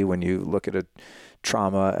C when you look at a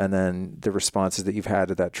trauma and then the responses that you've had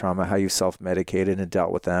to that trauma, how you self-medicated and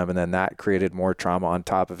dealt with them, and then that created more trauma on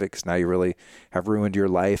top of it because now you really have ruined your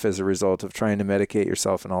life as a result of trying to medicate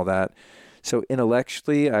yourself and all that. So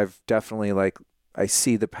intellectually, I've definitely I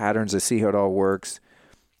see the patterns, I see how it all works.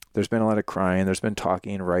 There's been a lot of crying, there's been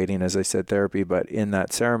talking, writing, as I said, therapy, but in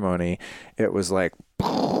that ceremony, it was like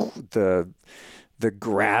the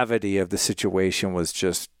gravity of the situation was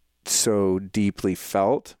just so deeply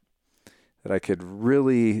felt that I could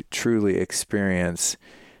really, truly experience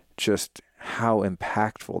just how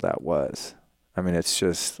impactful that was. I mean, it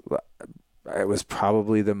was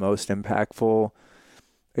probably the most impactful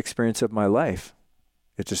experience of my life.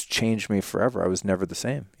 It just changed me forever. I was never the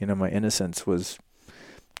same. My innocence was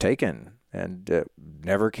taken and it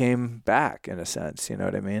never came back, in a sense. You know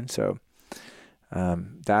what I mean? So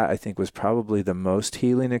that, I think, was probably the most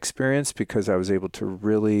healing experience, because I was able to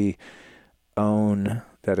really own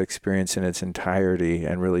that experience in its entirety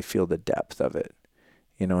and really feel the depth of it.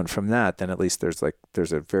 And from that, then at least there's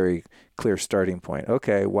a very clear starting point.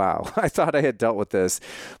 Okay, wow, I thought I had dealt with this,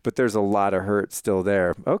 but there's a lot of hurt still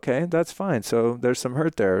there. Okay, that's fine. So there's some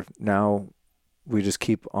hurt there. Now we just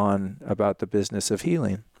keep on about the business of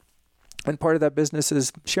healing. And part of that business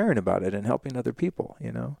is sharing about it and helping other people,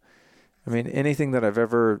 I mean, anything that I've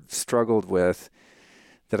ever struggled with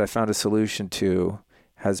that I found a solution to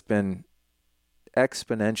has been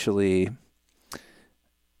exponentially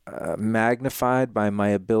magnified by my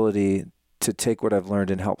ability to take what I've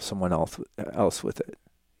learned and help someone else with it.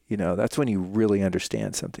 That's when you really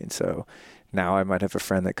understand something. So now I might have a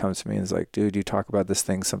friend that comes to me and is like, dude, you talk about this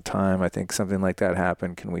thing sometime. I think something like that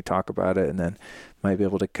happened. Can we talk about it? And then might be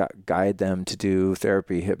able to guide them to do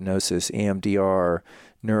therapy, hypnosis, EMDR,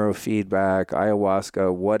 neurofeedback,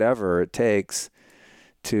 ayahuasca, whatever it takes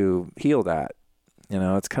to heal that.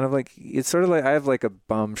 It's sort of like I have like a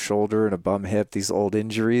bum shoulder and a bum hip, these old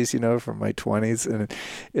injuries, from my 20s. And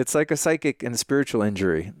it's like a psychic and spiritual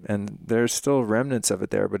injury. And there's still remnants of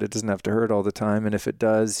it there, but it doesn't have to hurt all the time. And if it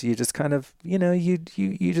does, you just kind of, you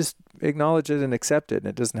just acknowledge it and accept it. And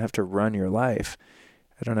it doesn't have to run your life.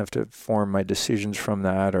 I don't have to form my decisions from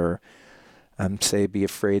that, or say be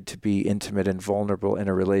afraid to be intimate and vulnerable in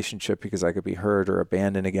a relationship because I could be hurt or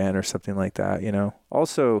abandoned again or something like that.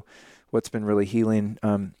 Also, what's been really healing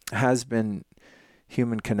has been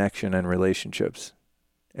human connection and relationships,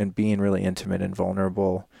 and being really intimate and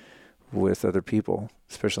vulnerable with other people,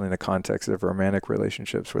 especially in the context of romantic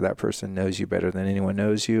relationships where that person knows you better than anyone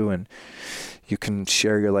knows you, and you can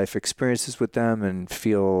share your life experiences with them and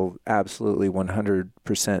feel absolutely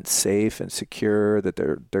 100% safe and secure that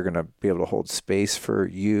they're going to be able to hold space for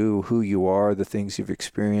you, who you are, the things you've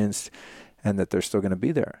experienced, and that they're still going to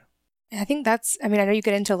be there. I think I know you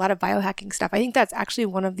get into a lot of biohacking stuff. I think that's actually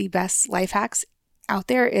one of the best life hacks out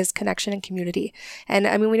there is connection and community. And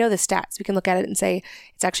I mean, we know the stats. We can look at it and say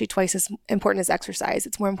it's actually twice as important as exercise.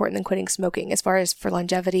 It's more important than quitting smoking as far as for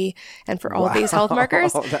longevity and for all of these health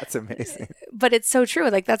markers. That's amazing. But it's so true.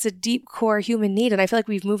 Like, that's a deep core human need. And I feel like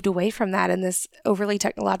we've moved away from that in this overly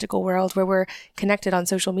technological world where we're connected on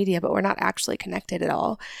social media, but we're not actually connected at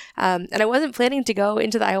all. And I wasn't planning to go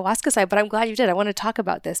into the ayahuasca side, but I'm glad you did. I want to talk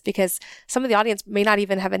about this because some of the audience may not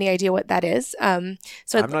even have any idea what that is.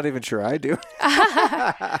 So I'm not even sure I do.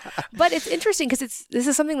 But it's interesting because this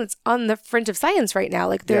is something that's on the fringe of science right now.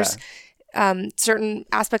 Like, there's certain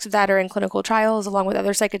aspects of that are in clinical trials along with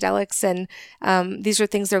other psychedelics. And these are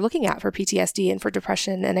things they're looking at for PTSD and for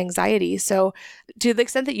depression and anxiety. So to the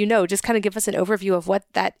extent that just kind of give us an overview of what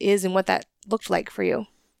that is and what that looked like for you.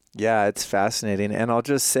 Yeah, it's fascinating. And I'll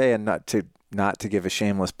just say, and not to give a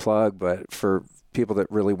shameless plug, but for people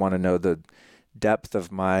that really want to know the depth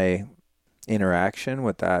of my interaction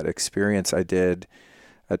with that experience, I did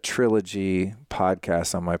a trilogy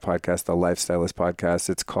podcast on my podcast, the Stylist podcast.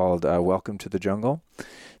 It's called Welcome to the Jungle.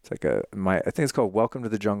 It's like I think it's called Welcome to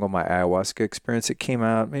the Jungle, My Ayahuasca Experience. It came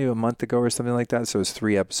out maybe a month ago or something like that. So it was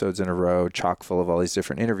 3 episodes in a row, chock full of all these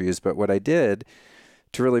different interviews. But what I did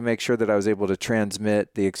to really make sure that I was able to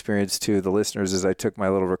transmit the experience to the listeners is I took my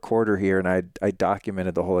little recorder here and I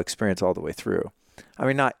documented the whole experience all the way through. I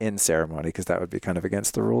mean, not in ceremony, because that would be kind of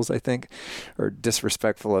against the rules, I think, or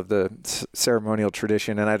disrespectful of the ceremonial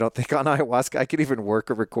tradition. And I don't think on ayahuasca I could even work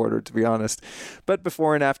a recorder, to be honest. But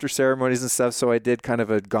before and after ceremonies and stuff, so I did kind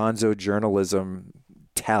of a gonzo journalism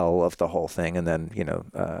tell of the whole thing, and then,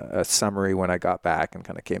 a summary when I got back and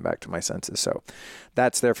kind of came back to my senses. So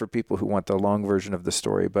that's there for people who want the long version of the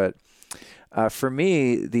story. But for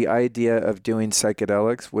me, the idea of doing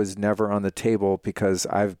psychedelics was never on the table because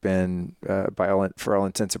I've been, for all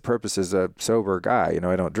intents and purposes, a sober guy.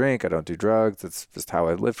 I don't drink, I don't do drugs. That's just how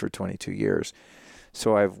I lived for 22 years.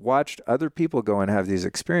 So I've watched other people go and have these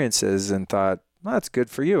experiences and thought, well, that's good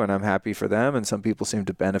for you, and I'm happy for them. And some people seem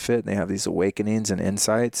to benefit, and they have these awakenings and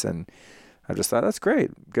insights. And I just thought, that's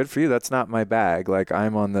great. Good for you. That's not my bag. Like,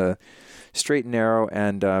 I'm on the straight and narrow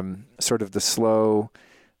and sort of the slow,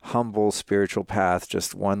 humble spiritual path,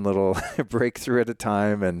 just one little breakthrough at a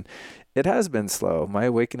time. And it has been slow. My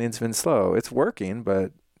awakening's been slow. It's working,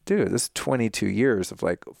 but dude, this is 22 years of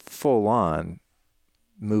like full on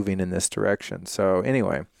moving in this direction. So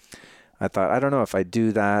anyway, I thought, I don't know, if I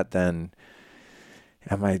do that, then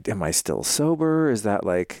am I still sober? Is that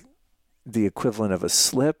like the equivalent of a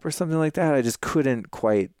slip or something like that? I just couldn't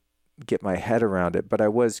quite get my head around it, but I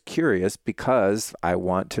was curious because I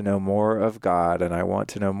want to know more of God and I want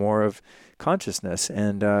to know more of consciousness.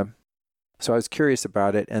 And so I was curious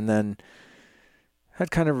about it, and then had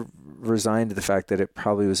kind of resigned to the fact that it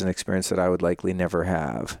probably was an experience that I would likely never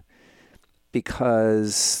have,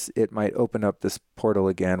 because it might open up this portal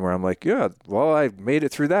again where I'm like, yeah, well, I made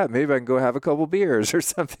it through that. Maybe I can go have a couple beers or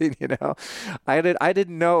something, I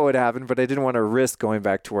didn't know what would happen, but I didn't want to risk going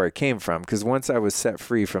back to where I came from, because once I was set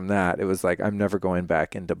free from that, it was like, I'm never going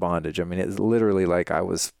back into bondage. I mean, it's literally like I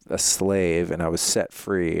was a slave and I was set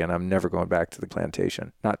free, and I'm never going back to the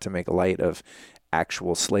plantation. Not to make light of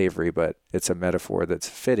actual slavery, but it's a metaphor that's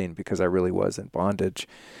fitting because I really was in bondage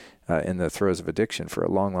in the throes of addiction for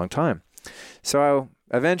a long, long time. So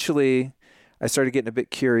eventually I started getting a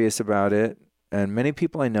bit curious about it, and many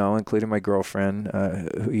people I know, including my girlfriend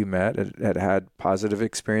who you met, had positive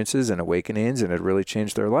experiences and awakenings, and it really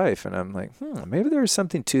changed their life. And I'm like, maybe there's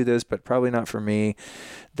something to this, but probably not for me.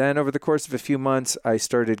 Then over the course of a few months, I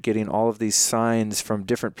started getting all of these signs from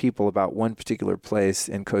different people about one particular place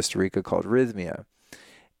in Costa Rica called Rhythmia.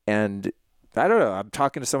 And I don't know, I'm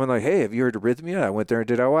talking to someone like, hey, have you heard of Rhythmia? I went there and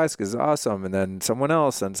did ayahuasca. It's awesome. And then someone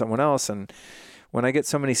else and someone else. And when I get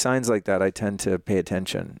so many signs like that, I tend to pay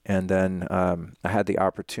attention. And then I had the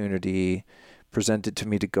opportunity presented to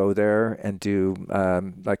me to go there and do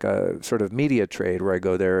like a sort of media trade where I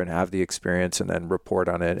go there and have the experience and then report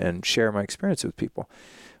on it and share my experience with people,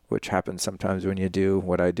 which happens sometimes when you do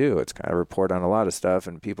what I do. It's kind of report on a lot of stuff,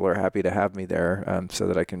 and people are happy to have me there so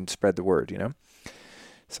that I can spread the word,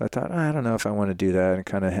 So I thought, I don't know if I want to do that, and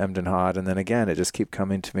kind of hemmed and hawed. And then again, it just kept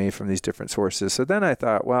coming to me from these different sources. So then I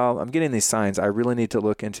thought, well, I'm getting these signs. I really need to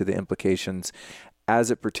look into the implications as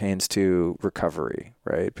it pertains to recovery,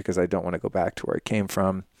 right? Because I don't want to go back to where I came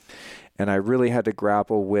from. And I really had to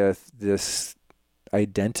grapple with this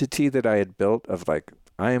identity that I had built of like,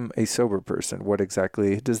 I'm a sober person. What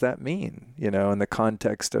exactly does that mean? In the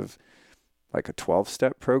context of like a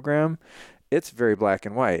 12-step program. It's very black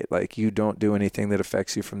and white. Like, you don't do anything that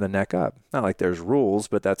affects you from the neck up. Not like there's rules,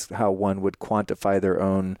 but that's how one would quantify their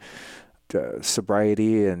own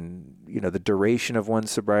sobriety and, the duration of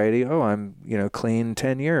one's sobriety. Oh, I'm, clean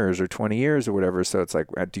 10 years or 20 years or whatever. So it's like,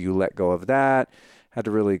 do you let go of that? Had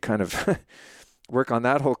to really kind of work on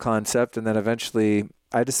that whole concept. And then eventually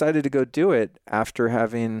I decided to go do it after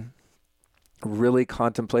having really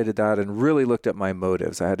contemplated that and really looked at my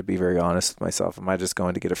motives. I had to be very honest with myself. Am I just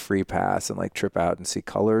going to get a free pass and like trip out and see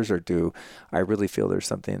colors, or do I really feel there's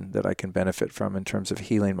something that I can benefit from in terms of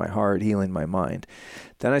healing my heart, healing my mind?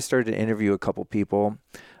 Then I started to interview a couple people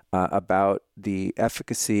about the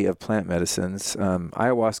efficacy of plant medicines,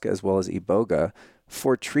 ayahuasca as well as iboga,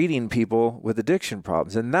 for treating people with addiction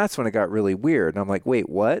problems. And that's when it got really weird. And I'm like, wait,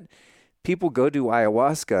 what? People go do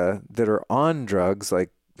ayahuasca that are on drugs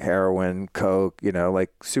like heroin, coke,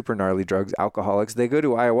 like super gnarly drugs, alcoholics. They go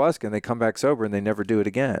to ayahuasca and they come back sober and they never do it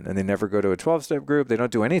again. And they never go to a 12-step group. They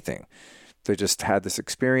don't do anything. They just had this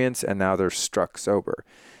experience and now they're struck sober.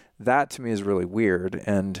 That to me is really weird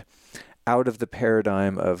and out of the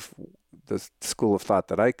paradigm of the school of thought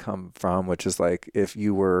that I come from, which is like, if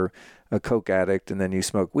you were a coke addict and then you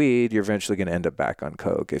smoke weed, you're eventually going to end up back on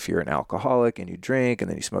coke. If you're an alcoholic and you drink and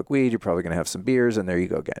then you smoke weed, you're probably going to have some beers and there you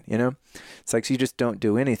go again. It's like, so you just don't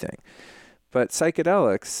do anything. But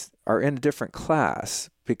psychedelics are in a different class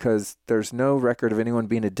because there's no record of anyone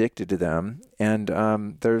being addicted to them. And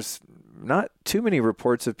there's not too many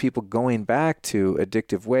reports of people going back to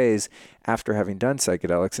addictive ways after having done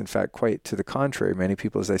psychedelics. In fact, quite to the contrary, many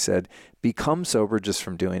people, as I said, become sober just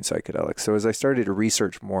from doing psychedelics. So as I started to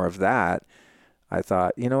research more of that, I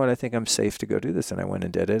thought, you know what, I think I'm safe to go do this. And I went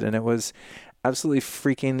and did it. And it was absolutely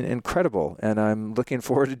freaking incredible. And I'm looking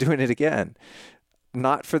forward to doing it again.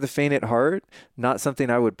 Not for the faint at heart, not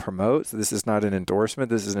something I would promote. So this is not an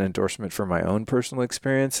endorsement. This is an endorsement for my own personal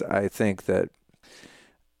experience. I think that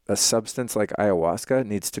a substance like ayahuasca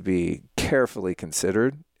needs to be carefully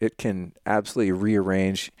considered. It can absolutely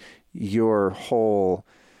rearrange your whole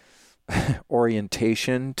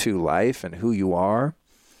orientation to life and who you are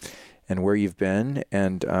and where you've been.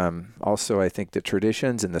 And also, I think the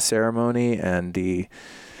traditions and the ceremony and the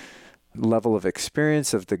level of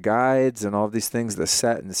experience of the guides and all of these things, the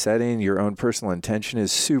set and setting, your own personal intention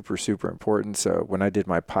is super, super important. So when I did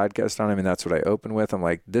my podcast on it, I mean, that's what I opened with. I'm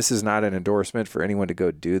like, this is not an endorsement for anyone to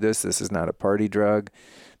go do this. This is not a party drug.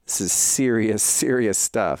 This is serious, serious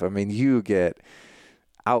stuff. I mean, you get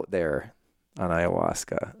out there on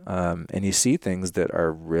ayahuasca and you see things that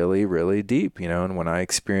are really, really deep, and when I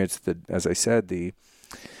experienced as I said, the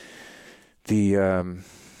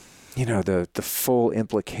full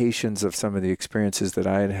implications of some of the experiences that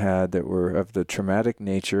I had had that were of the traumatic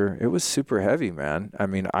nature, it was super heavy, man. I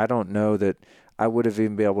mean, I don't know that I would have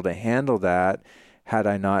even been able to handle that had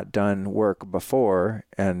I not done work before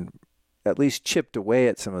and at least chipped away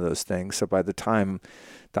at some of those things. So by the time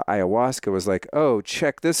the ayahuasca was like, oh,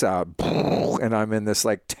 check this out, and I'm in this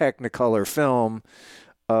like Technicolor film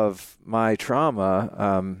of my trauma,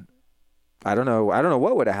 I don't know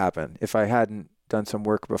what would have happened if I hadn't done some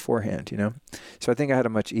work beforehand, So I think I had a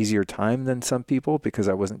much easier time than some people because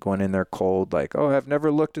I wasn't going in there cold like, oh, I've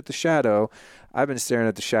never looked at the shadow. I've been staring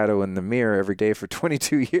at the shadow in the mirror every day for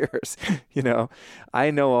 22 years.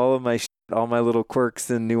 I know all of my all my little quirks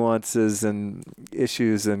and nuances and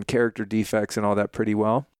issues and character defects and all that pretty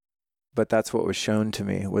well. But that's what was shown to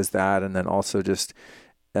me was that, and then also just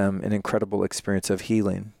an incredible experience of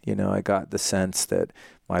healing. I got the sense that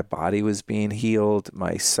my body was being healed,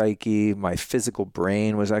 my psyche, my physical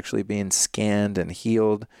brain was actually being scanned and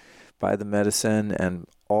healed by the medicine, and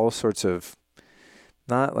all sorts of,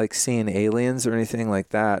 not like seeing aliens or anything like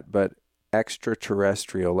that, but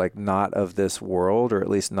extraterrestrial, like not of this world, or at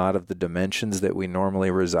least not of the dimensions that we normally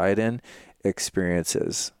reside in,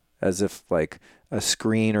 experiences, as if like a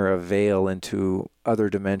screen or a veil into other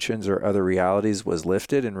dimensions or other realities was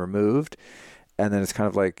lifted and removed. And then it's kind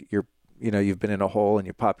of like you've been in a hole and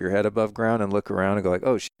you pop your head above ground and look around and go like,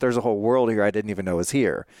 oh, there's a whole world here I didn't even know was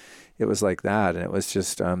here. It was like that. And it was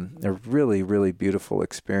just a really, really beautiful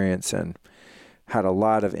experience, and had a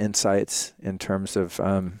lot of insights in terms of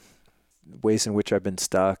ways in which I've been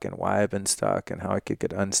stuck and why I've been stuck and how I could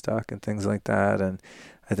get unstuck and things like that. And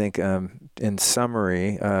I think in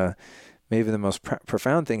summary, maybe the most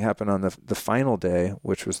profound thing happened on the final day,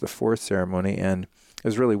 which was the fourth ceremony. And it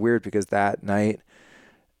was really weird because that night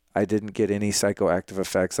I didn't get any psychoactive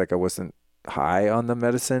effects. Like I wasn't high on the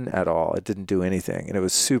medicine at all. It didn't do anything. And it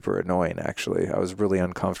was super annoying, actually. I was really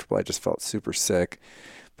uncomfortable. I just felt super sick.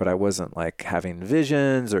 But I wasn't like having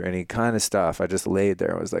visions or any kind of stuff. I just laid there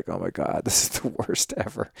and was like, oh my God, this is the worst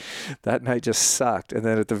ever. That night just sucked. And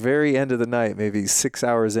then at the very end of the night, maybe 6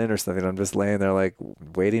 hours in or something, I'm just laying there like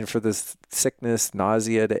waiting for this sickness,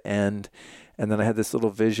 nausea to end. And then I had this little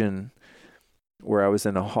vision where I was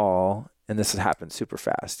in a hall, and this has happened super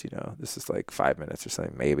fast, this is like 5 minutes or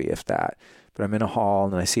something, maybe if that. But I'm in a hall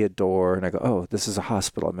and I see a door and I go, oh, this is a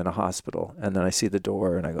hospital. I'm in a hospital. And then I see the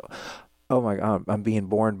door and I go, oh my God, I'm being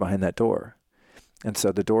born behind that door. And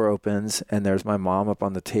so the door opens and there's my mom up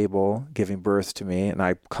on the table giving birth to me. And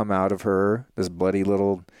I come out of her, this bloody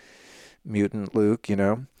little mutant Luke,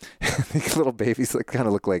 These little babies kind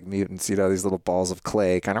of look like mutants, these little balls of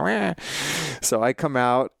clay kind of. So I come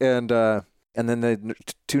out and And then the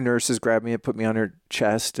two nurses grab me and put me on her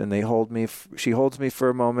chest, and they hold me. She holds me for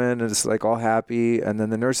a moment, and it's like all happy. And then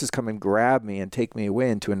the nurses come and grab me and take me away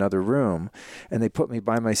into another room, and they put me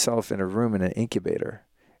by myself in a room in an incubator.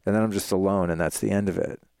 And then I'm just alone, and that's the end of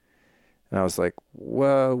it. And I was like,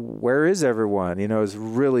 well, where is everyone? You know, it was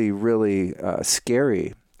really, really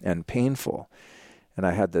scary and painful. And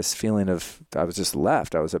I had this feeling of I was just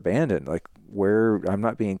left. I was abandoned, like where I'm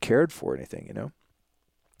not being cared for or anything, you know.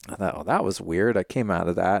 I thought, well, that was weird. I came out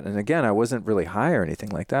of that. And again, I wasn't really high or anything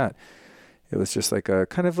like that. It was just like a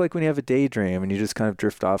kind of like when you have a daydream and you just kind of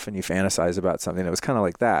drift off and you fantasize about something. It was kind of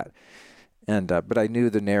like that. And, but I knew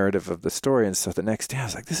the narrative of the story. And so the next day I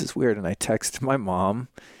was like, this is weird. And I texted my mom.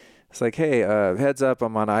 It's like, hey, heads up,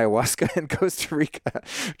 I'm on ayahuasca in Costa Rica,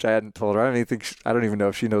 which I hadn't told her. I don't even know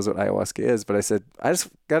if she knows what ayahuasca is. But I said, I just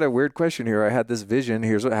got a weird question here. I had this vision.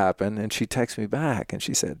 Here's what happened. And she texted me back and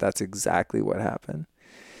she said, that's exactly what happened.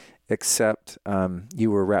 Except you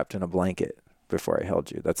were wrapped in a blanket before I held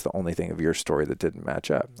you. That's the only thing of your story that didn't match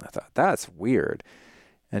up. I thought, that's weird.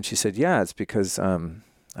 And she said, yeah, it's because, I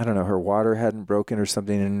don't know, her water hadn't broken or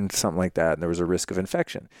something and something like that. And there was a risk of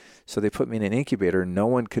infection. So they put me in an incubator. No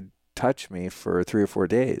one could touch me for 3 or 4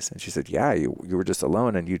 days. And she said, yeah, you were just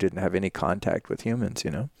alone and you didn't have any contact with humans,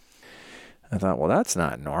 you know. I thought, well, that's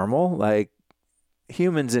not normal. Like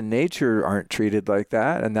humans in nature aren't treated like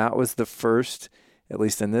that. And that was the first, at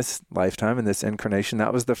least in this lifetime, in this incarnation,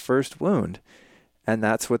 that was the first wound. And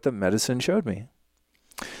that's what the medicine showed me.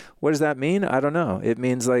 What does that mean? I don't know. It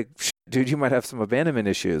means like, dude, you might have some abandonment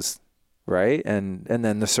issues, right? And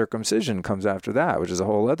then the circumcision comes after that, which is a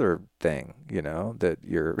whole other thing, you know, that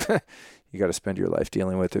you got to spend your life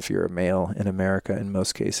dealing with if you're a male in America in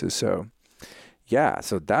most cases. So yeah,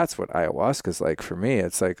 so that's what ayahuasca is like for me.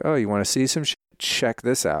 It's like, oh, you want to see some shit? Check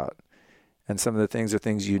this out. And some of the things are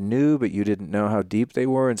things you knew, but you didn't know how deep they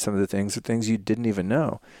were. And some of the things are things you didn't even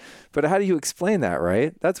know. But how do you explain that,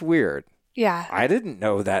 right? That's weird. Yeah. I didn't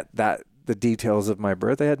know that the details of my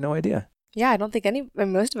birth. I had no idea. Yeah, I don't think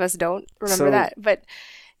most of us don't remember that. But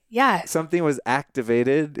yeah. Something was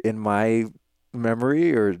activated in my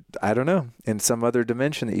memory, or I don't know, in some other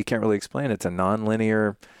dimension that you can't really explain. It's a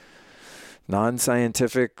non-linear,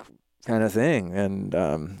 non-scientific kind of thing. And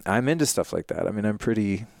I'm into stuff like that. I mean, I'm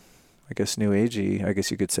pretty, I guess, new agey, I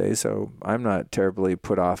guess you could say. So I'm not terribly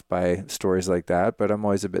put off by stories like that, but I'm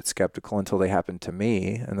always a bit skeptical until they happen to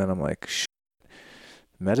me. And then I'm like, shit,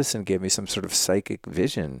 medicine gave me some sort of psychic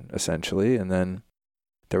vision, essentially. And then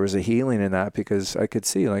there was a healing in that because I could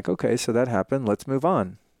see like, okay, so that happened. Let's move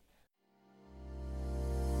on.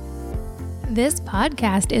 This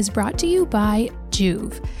podcast is brought to you by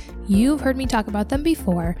Joovv. You've heard me talk about them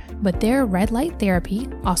before, but their red light therapy,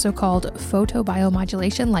 also called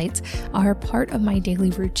photobiomodulation lights, are part of my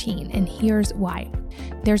daily routine, and here's why.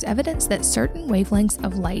 There's evidence that certain wavelengths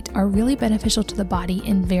of light are really beneficial to the body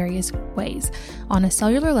in various ways. On a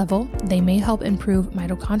cellular level, they may help improve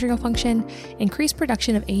mitochondrial function, increase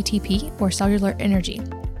production of ATP or cellular energy.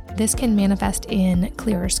 This can manifest in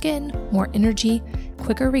clearer skin, more energy,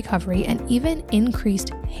 quicker recovery, and even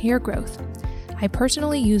increased hair growth. I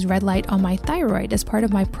personally use red light on my thyroid as part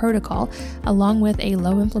of my protocol, along with a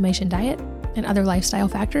low inflammation diet and other lifestyle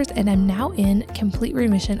factors, and I'm now in complete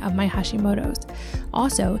remission of my Hashimoto's.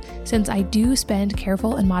 Also, since I do spend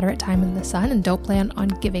careful and moderate time in the sun and don't plan on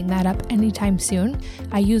giving that up anytime soon,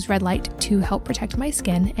 I use red light to help protect my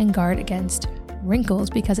skin and guard against wrinkles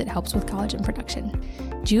because it helps with collagen production.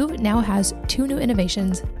 Joovv now has 2 new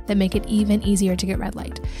innovations that make it even easier to get red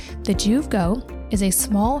light. The Joovv Go is a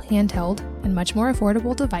small, handheld, and much more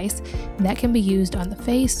affordable device that can be used on the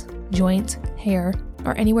face, joints, hair,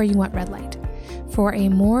 or anywhere you want red light. For a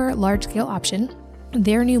more large-scale option,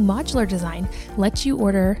 their new modular design lets you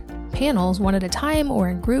order panels one at a time or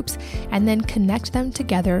in groups and then connect them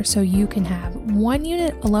together so you can have 1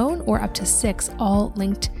 unit alone or up to 6 all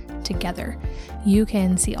linked together. You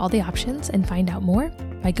can see all the options and find out more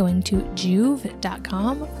by going to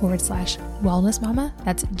joovv.com/wellnessmama.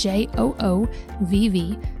 That's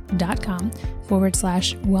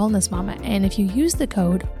JOOVV.com/wellnessmama. And if you use the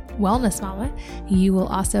code wellnessmama, you will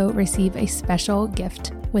also receive a special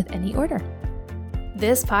gift with any order.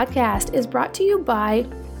 This podcast is brought to you by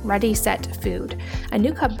Ready Set Food, a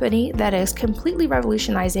new company that is completely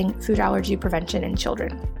revolutionizing food allergy prevention in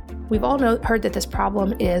children. We've all heard that this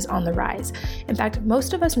problem is on the rise. In fact,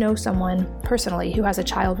 most of us know someone personally who has a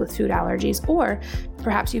child with food allergies, or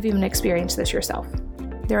perhaps you've even experienced this yourself.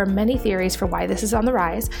 There are many theories for why this is on the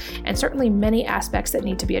rise, and certainly many aspects that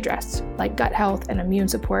need to be addressed, like gut health and immune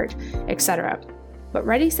support, etc. But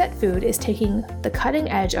Ready Set Food is taking the cutting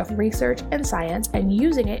edge of research and science and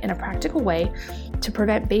using it in a practical way to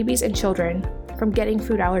prevent babies and children from getting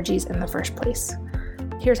food allergies in the first place.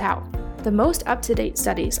 Here's how. The most up-to-date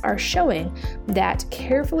studies are showing that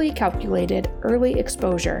carefully calculated early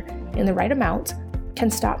exposure in the right amount can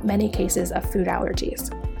stop many cases of food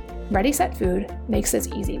allergies. Ready Set Food makes this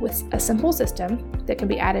easy with a simple system that can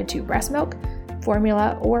be added to breast milk,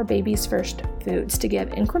 formula, or baby's first foods to give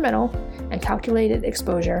incremental and calculated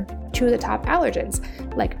exposure to the top allergens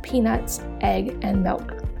like peanuts, egg, and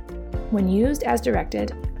milk. When used as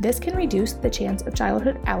directed, this can reduce the chance of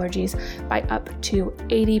childhood allergies by up to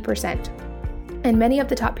 80%. And many of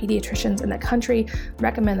the top pediatricians in the country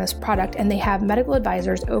recommend this product, and they have medical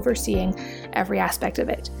advisors overseeing every aspect of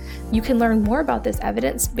it. You can learn more about this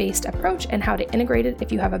evidence-based approach and how to integrate it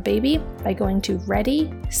if you have a baby by going to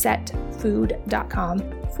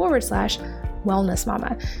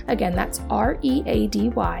readysetfood.com/wellnessmama. Again, that's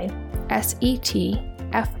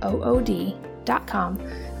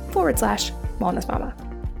readysetfood.com/wellnessmama.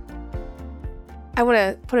 I want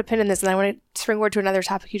to put a pin in this, and I want to springboard to another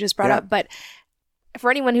topic you just brought up, but for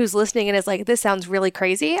anyone who's listening and is like, this sounds really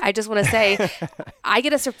crazy, I just want to say, I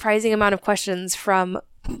get a surprising amount of questions from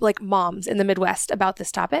like moms in the Midwest about this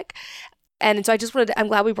topic. And so I just wanted to, I'm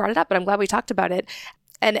glad we brought it up, and I'm glad we talked about it.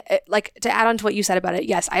 And like to add on to what you said about it,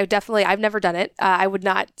 yes, I've never done it. I would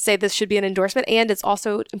not say this should be an endorsement. And it's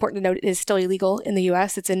also important to note it is still illegal in the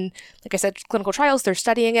US. It's in, like I said, clinical trials. They're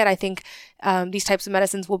studying it. I think these types of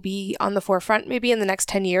medicines will be on the forefront maybe in the next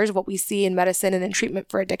 10 years, what we see in medicine and in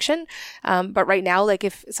treatment for addiction. But right now, like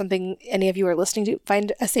if something any of you are listening to,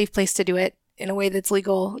 find a safe place to do it in a way that's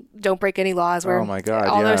legal, don't break any laws, where oh my God,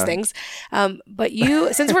 all those things. But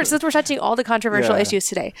you, since we're touching all the controversial issues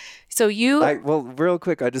today, so well, real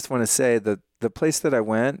quick, I just want to say that the place that I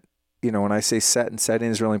went, when I say set and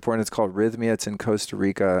setting is really important, it's called Rhythmia. It's in Costa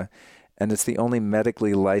Rica, and it's the only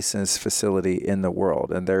medically licensed facility in the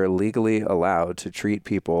world, and they're legally allowed to treat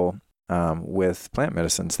people with plant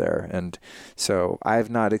medicines there. And so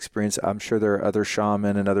I've not experienced, I'm sure there are other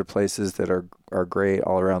shaman and other places that are great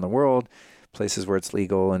all around the world, places where it's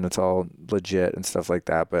legal and it's all legit and stuff like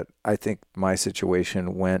that. But I think my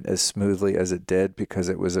situation went as smoothly as it did because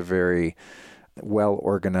it was a very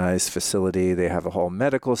well-organized facility. They have a whole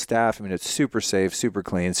medical staff. I mean, it's super safe, super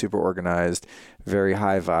clean, super organized, very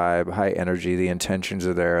high vibe, high energy. The intentions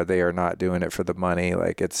are there. They are not doing it for the money.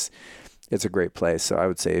 Like it's a great place. So I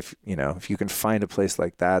would say if you can find a place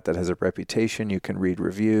like that has a reputation, you can read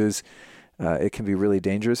reviews. It can be really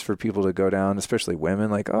dangerous for people to go down, especially women,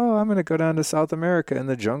 like, oh, I'm going to go down to South America in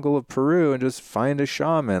the jungle of Peru and just find a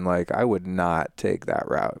shaman. Like, I would not take that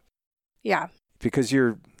route. Yeah. Because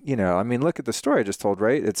look at the story I just told,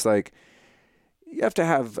 right? It's like you have to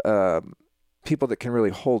have people that can really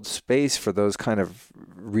hold space for those kind of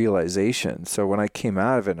realizations. So when I came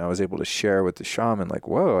out of it and I was able to share with the shaman, like,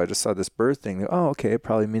 whoa, I just saw this bird thing. Oh, okay, it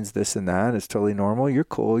probably means this and that. It's totally normal. You're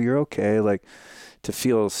cool. You're okay. Like, to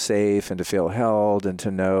feel safe and to feel held and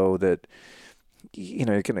to know that, you're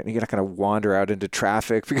not going to wander out into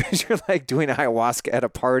traffic because you're like doing ayahuasca at a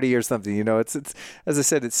party or something. It's as I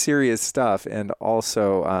said, it's serious stuff. And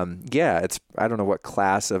also, it's, I don't know what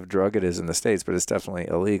class of drug it is in the States, but it's definitely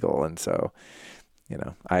illegal. And so,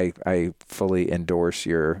 I fully endorse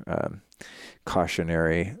your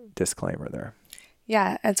cautionary disclaimer there.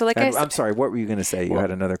 Yeah. And so I'm sorry, what were you going to say? You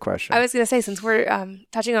had another question. I was going to say, since we're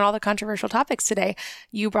touching on all the controversial topics today,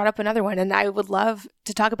 you brought up another one, and I would love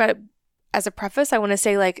to talk about it. As a preface, I want to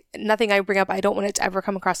say, like, nothing I bring up, I don't want it to ever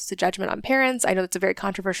come across as a judgment on parents. I know it's a very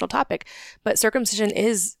controversial topic, but circumcision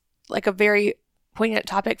is like a very poignant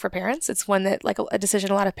topic for parents. It's one that, like, a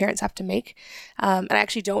decision a lot of parents have to make. And I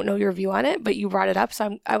actually don't know your view on it, but you brought it up.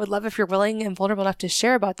 So I would love if you're willing and vulnerable enough to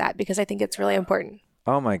share about that, because I think it's really important.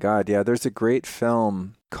 Oh my God. Yeah. There's a great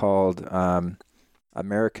film called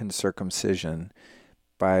American Circumcision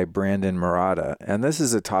by Brandon Murata. And this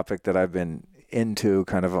is a topic that I've been into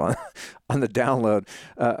kind of on the download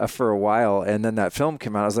for a while. And then that film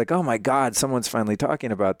came out. I was like, oh my God, someone's finally talking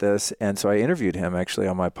about this. And so I interviewed him actually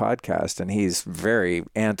on my podcast, and he's very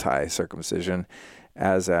anti-circumcision,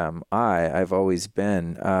 as am I. I've always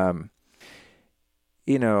been.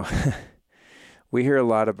 We hear a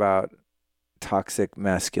lot about toxic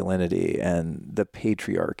masculinity and the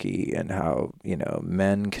patriarchy and how,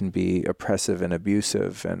 men can be oppressive and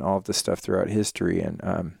abusive and all of this stuff throughout history.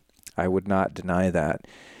 And I would not deny that.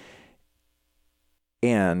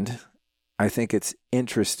 And I think it's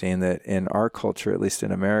interesting that in our culture, at least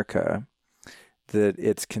in America, that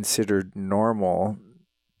it's considered normal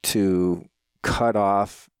to cut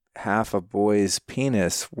off half a boy's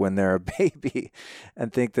penis when they're a baby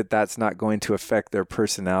and think that that's not going to affect their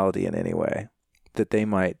personality in any way, that they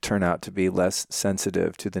might turn out to be less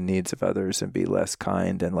sensitive to the needs of others and be less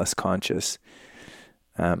kind and less conscious.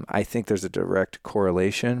 I think there's a direct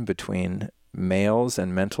correlation between males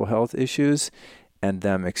and mental health issues and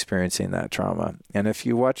them experiencing that trauma. And if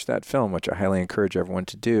you watch that film, which I highly encourage everyone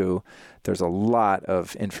to do, there's a lot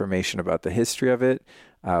of information about the history of it,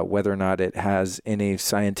 whether or not it has any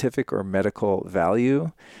scientific or medical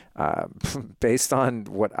value. Based on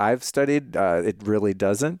what I've studied, it really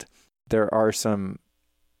doesn't. There are some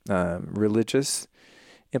religious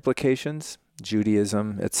implications,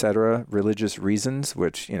 Judaism, etc., religious reasons,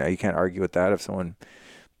 which, you can't argue with that if someone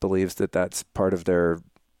believes that that's part of their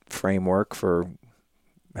framework for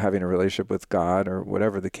having a relationship with God or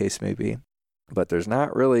whatever the case may be. But there's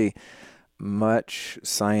not really much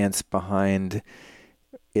science behind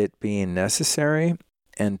it being necessary.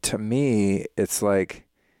 And to me, it's like,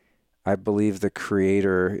 I believe the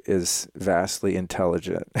Creator is vastly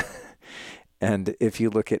intelligent. And if you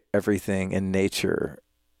look at everything in nature,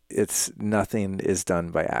 nothing is done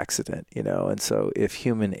by accident, And so if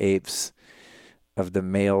human apes of the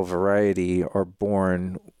male variety are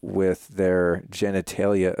born with their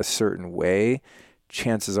genitalia a certain way,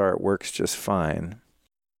 chances are it works just fine.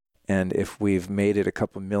 And if we've made it a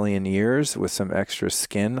couple million years with some extra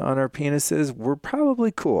skin on our penises, we're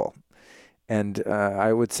probably cool. And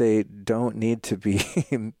I would say don't need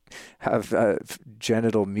to have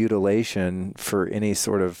genital mutilation for any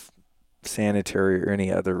sort of sanitary or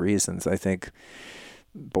any other reasons. I think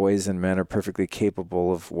boys and men are perfectly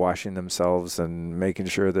capable of washing themselves and making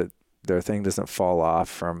sure that their thing doesn't fall off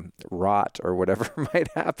from rot or whatever might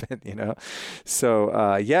happen,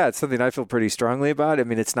 So, it's something I feel pretty strongly about. I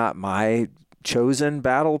mean, it's not my chosen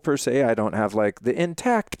battle per se. I don't have like the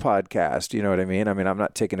Intact podcast, you know what I mean? I mean, I'm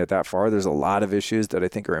not taking it that far. There's a lot of issues that I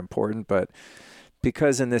think are important, but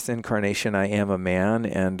because in this incarnation I am a man,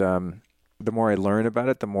 and the more I learn about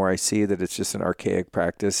it, the more I see that it's just an archaic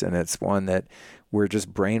practice, and it's one that we're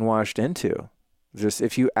just brainwashed into. Just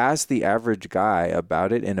if you ask the average guy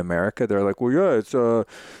about it in America, they're like, well, yeah, it's,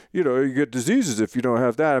 you get diseases if you don't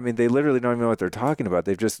have that. I mean, they literally don't even know what they're talking about.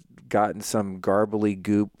 They've just gotten some garbly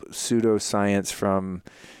goop pseudoscience from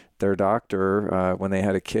their doctor when they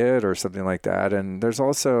had a kid or something like that. And there's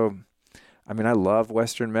also, I mean, I love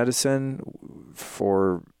Western medicine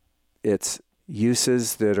for its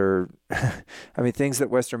uses that are, I mean, things that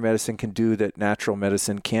Western medicine can do that natural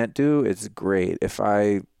medicine can't do. It's great. If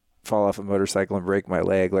I fall off a motorcycle and break my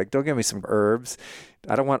leg, like, don't give me some herbs.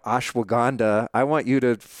 I don't want ashwagandha. I want you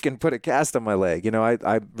to fucking put a cast on my leg.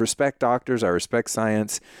 I respect doctors. I respect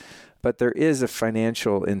science, but there is a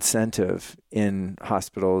financial incentive in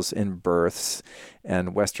hospitals, in births,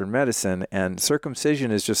 and Western medicine. And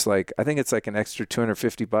circumcision is just like, I think it's like an extra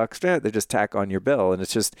 $250. They just tack on your bill. And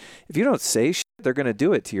it's just, if you don't say shit, they're going to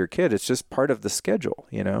do it to your kid. It's just part of the schedule,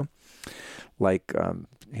 like,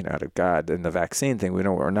 out of God and the vaccine thing,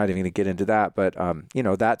 we're not even going to get into that, but,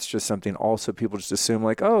 that's just something also people just assume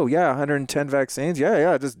like, oh yeah, 110 vaccines.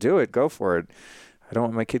 Yeah, just do it. Go for it. I don't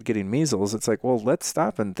want my kid getting measles. It's like, well, let's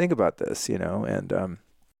stop and think about this, and,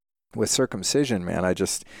 with circumcision, man,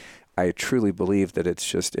 I truly believe that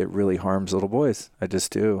it really harms little boys. I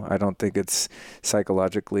just do. I don't think it's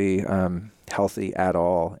psychologically, healthy at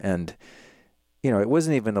all. And, it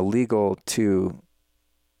wasn't even illegal to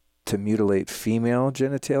mutilate female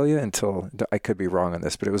genitalia until, I could be wrong on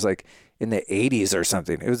this, but it was like in the 80s or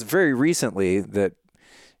something. It was very recently that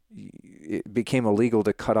it became illegal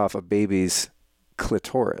to cut off a baby's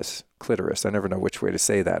clitoris. I never know which way to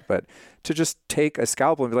say that, but to just take a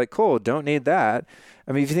scalpel and be like, cool, don't need that.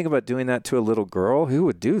 I mean, if you think about doing that to a little girl, who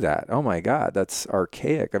would do that? Oh my God, that's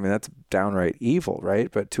archaic. I mean, that's downright evil, right?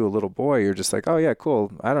 But to a little boy, you're just like, oh yeah,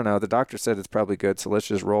 cool. I don't know. The doctor said it's probably good, so let's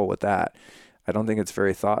just roll with that. I don't think it's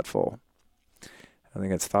very thoughtful. I don't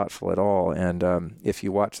think it's thoughtful at all. And if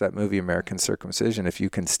you watch that movie, American Circumcision, if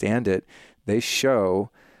you can stand it, they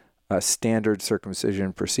show a standard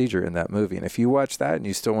circumcision procedure in that movie. And if you watch that and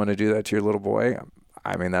you still want to do that to your little boy,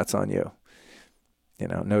 I mean, that's on you.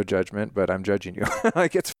 No judgment, but I'm judging you.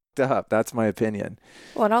 Like, it's fucked up. That's my opinion.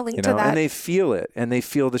 Well, and I'll link to that. And they feel it, and they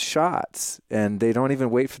feel the shots, and they don't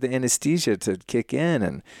even wait for the anesthesia to kick in.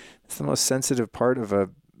 And it's the most sensitive part of a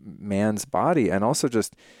man's body. And also,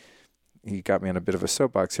 just, he got me on a bit of a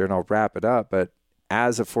soapbox here, and I'll wrap it up. But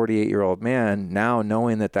as a 48-year-old man, now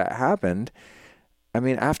knowing that happened, I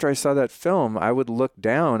mean, after I saw that film, I would look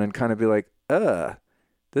down and kind of be like, I'm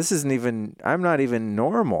not even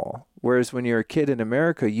normal. Whereas when you're a kid in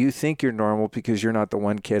America, you think you're normal because you're not the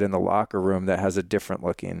one kid in the locker room that has a different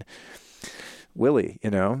looking Willie,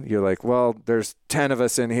 you're like, well, there's 10 of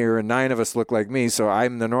us in here and 9 of us look like me, so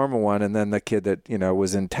I'm the normal one. And then the kid that,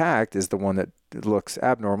 was intact is the one that looks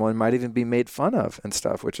abnormal and might even be made fun of and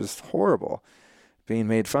stuff, which is horrible. Being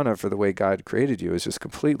made fun of for the way God created you is just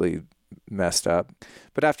completely messed up.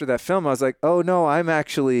 But after that film, I was like, oh no, I'm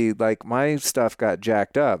actually like, my stuff got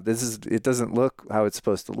jacked up. It doesn't look how it's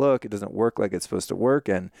supposed to look. It doesn't work like it's supposed to work.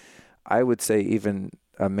 And I would say even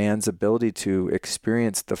a man's ability to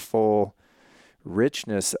experience the full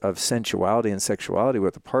richness of sensuality and sexuality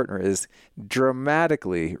with a partner is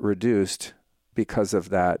dramatically reduced because of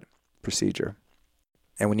that procedure.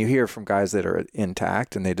 And when you hear from guys that are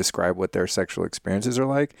intact and they describe what their sexual experiences are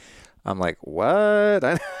like, I'm like, what?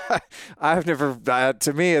 I've never,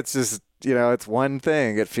 to me, it's just, it's one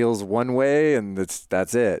thing. It feels one way and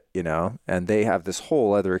that's it, and they have this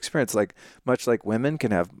whole other experience. Like, much like women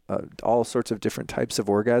can have all sorts of different types of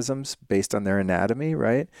orgasms based on their anatomy,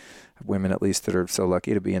 right? Women, at least, that are so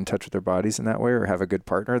lucky to be in touch with their bodies in that way or have a good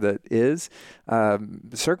partner that is.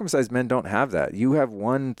 Circumcised men don't have that. You have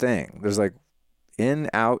one thing. There's like in,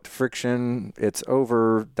 out, friction, it's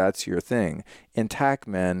over, that's your thing. Intact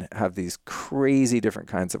men have these crazy different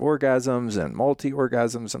kinds of orgasms and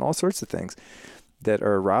multi-orgasms and all sorts of things that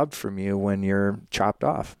are robbed from you when you're chopped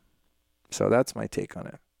off. So that's my take on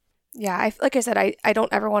it. Yeah, like I said, I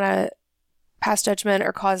don't ever want to pass judgment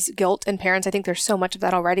or cause guilt in parents. I think there's so much of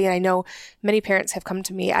that already. And I know many parents have come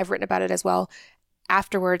to me, I've written about it as well,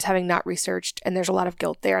 afterwards, having not researched, and there's a lot of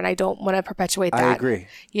guilt there, and I don't want to perpetuate that. I agree.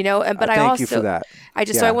 But I thank also, you for that.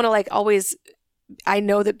 So I want to always, I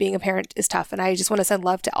know that being a parent is tough, and I just want to send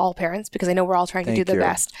love to all parents because I know we're all trying to do the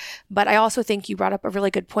best. But I also think you brought up a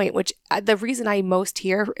really good point, which the reason I most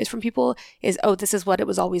hear is from people is, oh, this is what it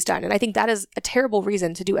was always done. And I think that is a terrible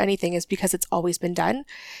reason to do anything, is because it's always been done.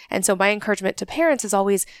 And so my encouragement to parents is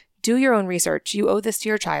always do your own research. You owe this to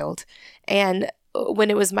your child. And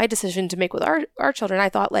when it was my decision to make with our children, I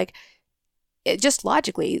thought just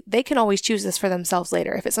logically, they can always choose this for themselves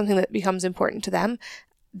later. If it's something that becomes important to them,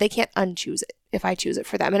 they can't unchoose it if I choose it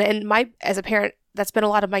for them. And as a parent, that's been a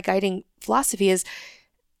lot of my guiding philosophy is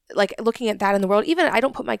looking at that in the world. Even I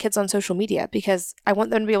don't put my kids on social media because I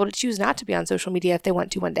want them to be able to choose not to be on social media if they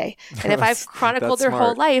want to one day. And if I've chronicled their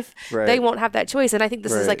whole life, they won't have that choice. And I think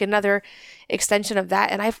this is another extension of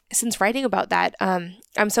that. And since writing about that,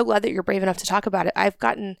 I'm so glad that you're brave enough to talk about it. I've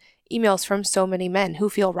gotten emails from so many men who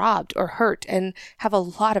feel robbed or hurt and have a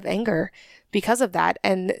lot of anger because of that.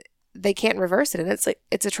 And they can't reverse it. And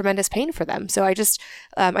it's a tremendous pain for them. So I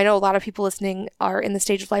know a lot of people listening are in the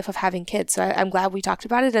stage of life of having kids. So I'm glad we talked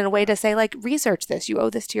about it in a way to say, research this. You owe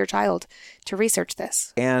this to your child to research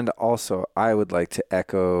this. And also, I would like to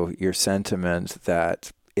echo your sentiment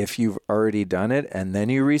that if you've already done it and then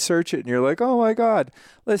you research it and you're like, oh my God,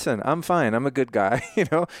 listen, I'm fine. I'm a good guy.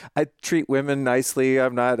 I treat women nicely.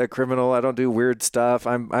 I'm not a criminal. I don't do weird stuff.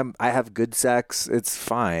 I have good sex. It's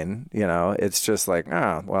fine. It's just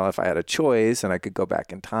well, if I had a choice and I could go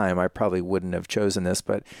back in time, I probably wouldn't have chosen this,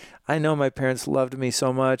 but I know my parents loved me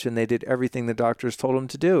so much and they did everything the doctors told them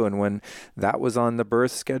to do. And when that was on the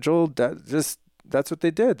birth schedule, that's what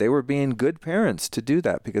they did. They were being good parents to do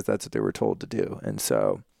that because that's what they were told to do. And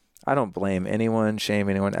so I don't blame anyone, shame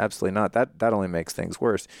anyone. Absolutely not. That only makes things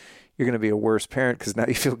worse. You're going to be a worse parent because now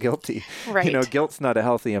you feel guilty. Right. Guilt's not a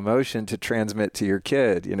healthy emotion to transmit to your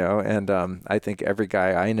kid, and I think every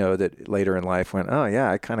guy I know that later in life went, oh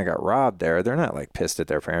yeah, I kind of got robbed there. They're not pissed at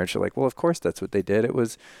their parents. You're like, well, of course that's what they did. It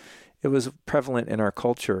was prevalent in our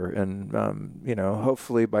culture. And,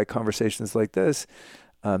 hopefully by conversations like this,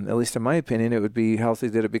 at least in my opinion, it would be healthy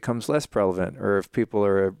that it becomes less prevalent, or if people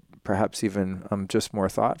are perhaps even just more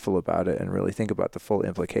thoughtful about it and really think about the full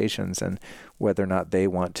implications and whether or not they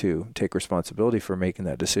want to take responsibility for making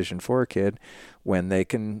that decision for a kid when they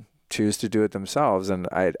can choose to do it themselves. And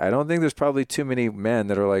I don't think there's probably too many men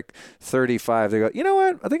that are 35. They go, you know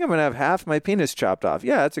what? I think I'm going to have half my penis chopped off.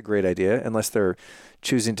 Yeah, that's a great idea. Unless they're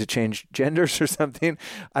choosing to change genders or something.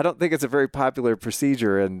 I don't think it's a very popular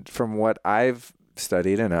procedure. And from what I've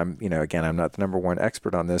studied, and I'm not the number one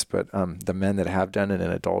expert on this, but the men that have done it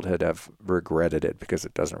in adulthood have regretted it because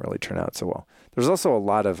it doesn't really turn out so well. There's also a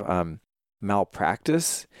lot of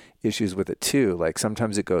malpractice issues with it too.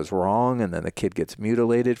 Sometimes it goes wrong and then the kid gets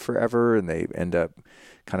mutilated forever and they end up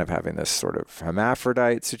kind of having this sort of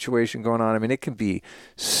hermaphrodite situation going on. I mean, it can be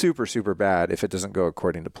super, super bad if it doesn't go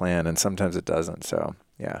according to plan, and sometimes it doesn't. So,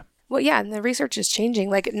 yeah. Well, yeah, and the research is changing.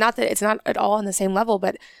 Not that it's not at all on the same level,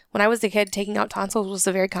 but when I was a kid, taking out tonsils was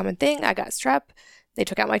a very common thing. I got strep. They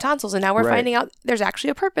took out my tonsils, and now we're finding out there's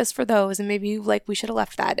actually a purpose for those, and maybe we should have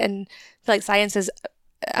left that. And science is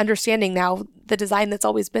understanding now the design that's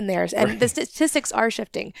always been there. And the statistics are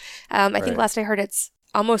shifting. I think last I heard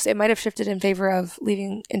it might have shifted in favor of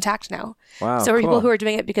leaving intact now. Wow. So people who are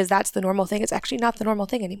doing it because that's the normal thing, it's actually not the normal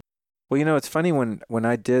thing anymore. Well, it's funny when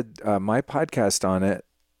I did my podcast on it,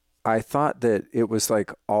 I thought that it was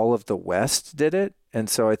like all of the West did it. And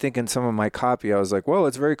so I think in some of my copy, I was like, well,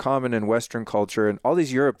 it's very common in Western culture. And all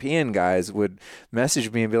these European guys would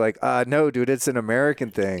message me and be like, no, dude, it's an American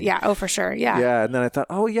thing. Yeah. Oh, for sure. Yeah. Yeah. And then I thought,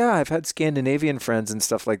 oh, yeah, I've had Scandinavian friends and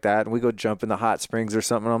stuff like that. And we go jump in the hot springs or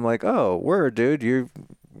something. And I'm like, oh, dude,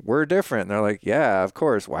 we're different. And they're like, yeah, of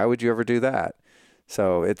course. Why would you ever do that?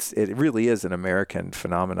 So it really is an American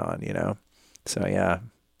phenomenon, So, yeah.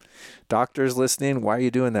 Doctors listening, why are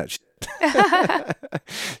you doing that shit?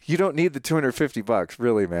 You don't need the $250,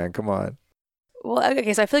 really, man. Come on. Well,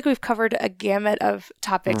 okay, so I feel like we've covered a gamut of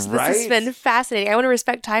topics. Right? This has been fascinating. I want to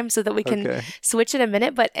respect time so that we can switch in a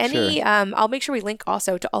minute. But Sure. I'll make sure we link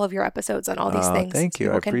also to all of your episodes on all these things. Thank you.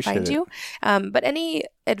 So I people appreciate can find it. you. But any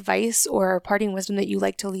advice or parting wisdom that you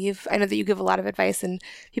like to leave? I know that you give a lot of advice and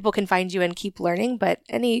people can find you and keep learning. But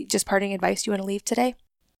any just parting advice you want to leave today?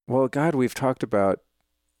 Well, God, we've talked about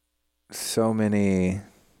so many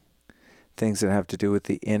things that have to do with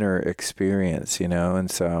the inner experience,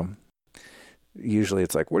 and so usually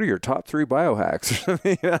it's like, what are your top 3 biohacks or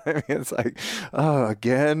something? It's like, oh,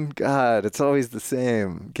 again, God, it's always the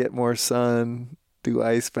same. Get more sun, do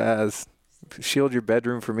ice baths, shield your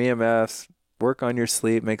bedroom from EMFs, work on your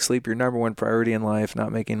sleep, make sleep your number 1 priority in life,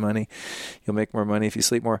 not making money. You'll make more money if you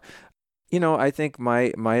sleep more. I think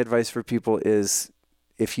my advice for people is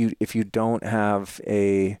if you don't have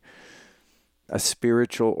a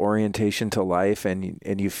spiritual orientation to life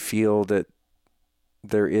and you feel that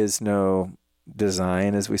there is no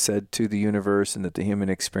design, as we said, to the universe and that the human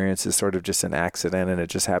experience is sort of just an accident and it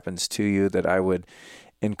just happens to you, that I would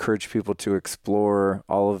encourage people to explore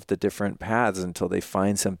all of the different paths until they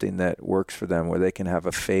find something that works for them, where they can have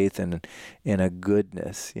a faith in a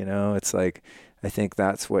goodness. It's like, I think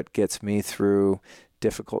that's what gets me through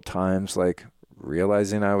difficult times, like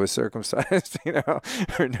realizing I was circumcised,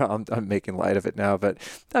 or no, I'm making light of it now, but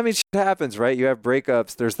I mean, shit happens, right? You have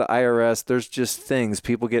breakups, there's the IRS, there's just things,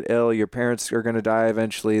 people get ill, your parents are going to die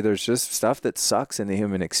eventually. There's just stuff that sucks in the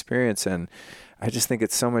human experience. And I just think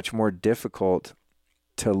it's so much more difficult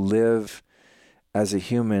to live as a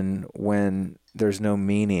human when there's no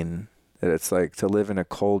meaning, that it's like to live in a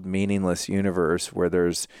cold, meaningless universe where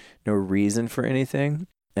there's no reason for anything.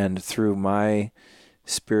 And through my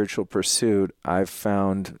spiritual pursuit, I've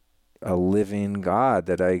found a living God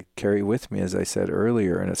that I carry with me, as I said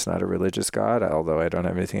earlier. And it's not a religious God, although I don't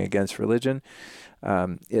have anything against religion.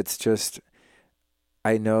 It's just,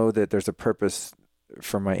 I know that there's a purpose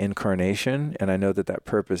for my incarnation, and I know that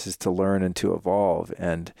purpose is to learn and to evolve.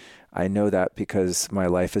 And I know that because my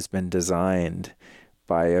life has been designed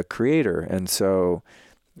by a creator. And so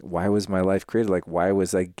why was my life created? Like, why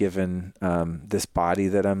was I given this body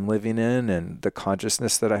that I'm living in, and the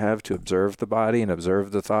consciousness that I have to observe the body and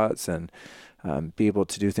observe the thoughts, and be able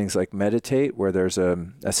to do things like meditate, where there's a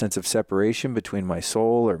sense of separation between my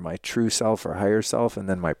soul or my true self or higher self and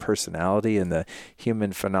then my personality and the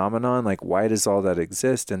human phenomenon. Like, why does all that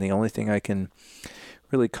exist? And the only thing I can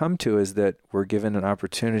really come to is that we're given an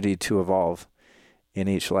opportunity to evolve in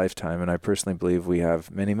each lifetime. And I personally believe we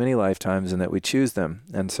have many, many lifetimes and that we choose them.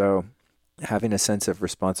 And so having a sense of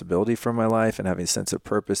responsibility for my life and having a sense of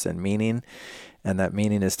purpose and meaning, and that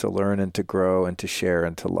meaning is to learn and to grow and to share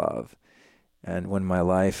and to love. And when my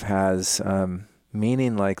life has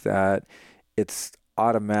meaning like that, it's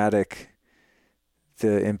automatic.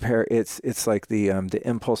 It's like the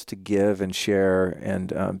impulse to give and share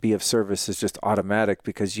and be of service is just automatic,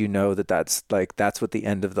 because you know that's what the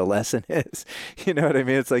end of the lesson is. You know what I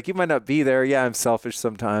mean? It's like, you might not be there. Yeah, I'm selfish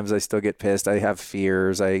sometimes. I still get pissed. I have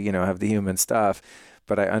fears. I have the human stuff,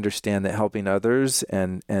 but I understand that helping others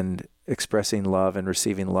and expressing love and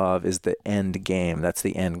receiving love is the end game. That's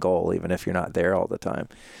the end goal, even if you're not there all the time.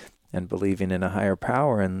 And believing in a higher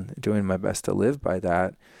power and doing my best to live by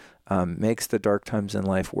that makes the dark times in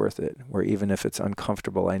life worth it, where even if it's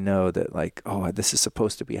uncomfortable, I know that this is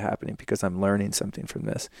supposed to be happening because I'm learning something from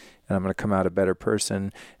this, and I'm going to come out a better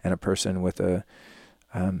person, and a person with a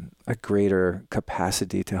greater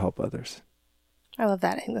capacity to help others. I love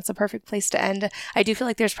that. I think that's a perfect place to end. I do feel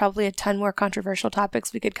like there's probably a ton more controversial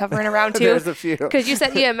topics we could cover in a round two. There's a few. Because you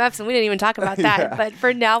said EMFs and we didn't even talk about that. Yeah. But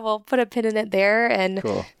for now, we'll put a pin in it there. And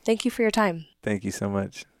Cool. Thank you for your time. Thank you so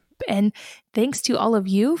much. And thanks to all of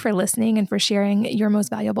you for listening and for sharing your most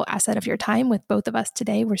valuable asset of your time with both of us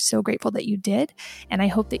today. We're so grateful that you did. And I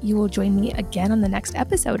hope that you will join me again on the next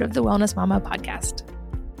episode of the Wellness Mama podcast.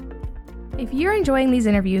 If you're enjoying these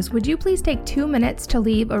interviews, would you please take 2 minutes to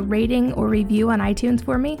leave a rating or review on iTunes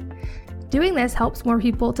for me? Doing this helps more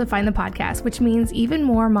people to find the podcast, which means even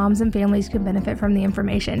more moms and families can benefit from the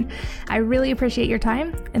information. I really appreciate your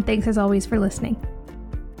time, and thanks as always for listening.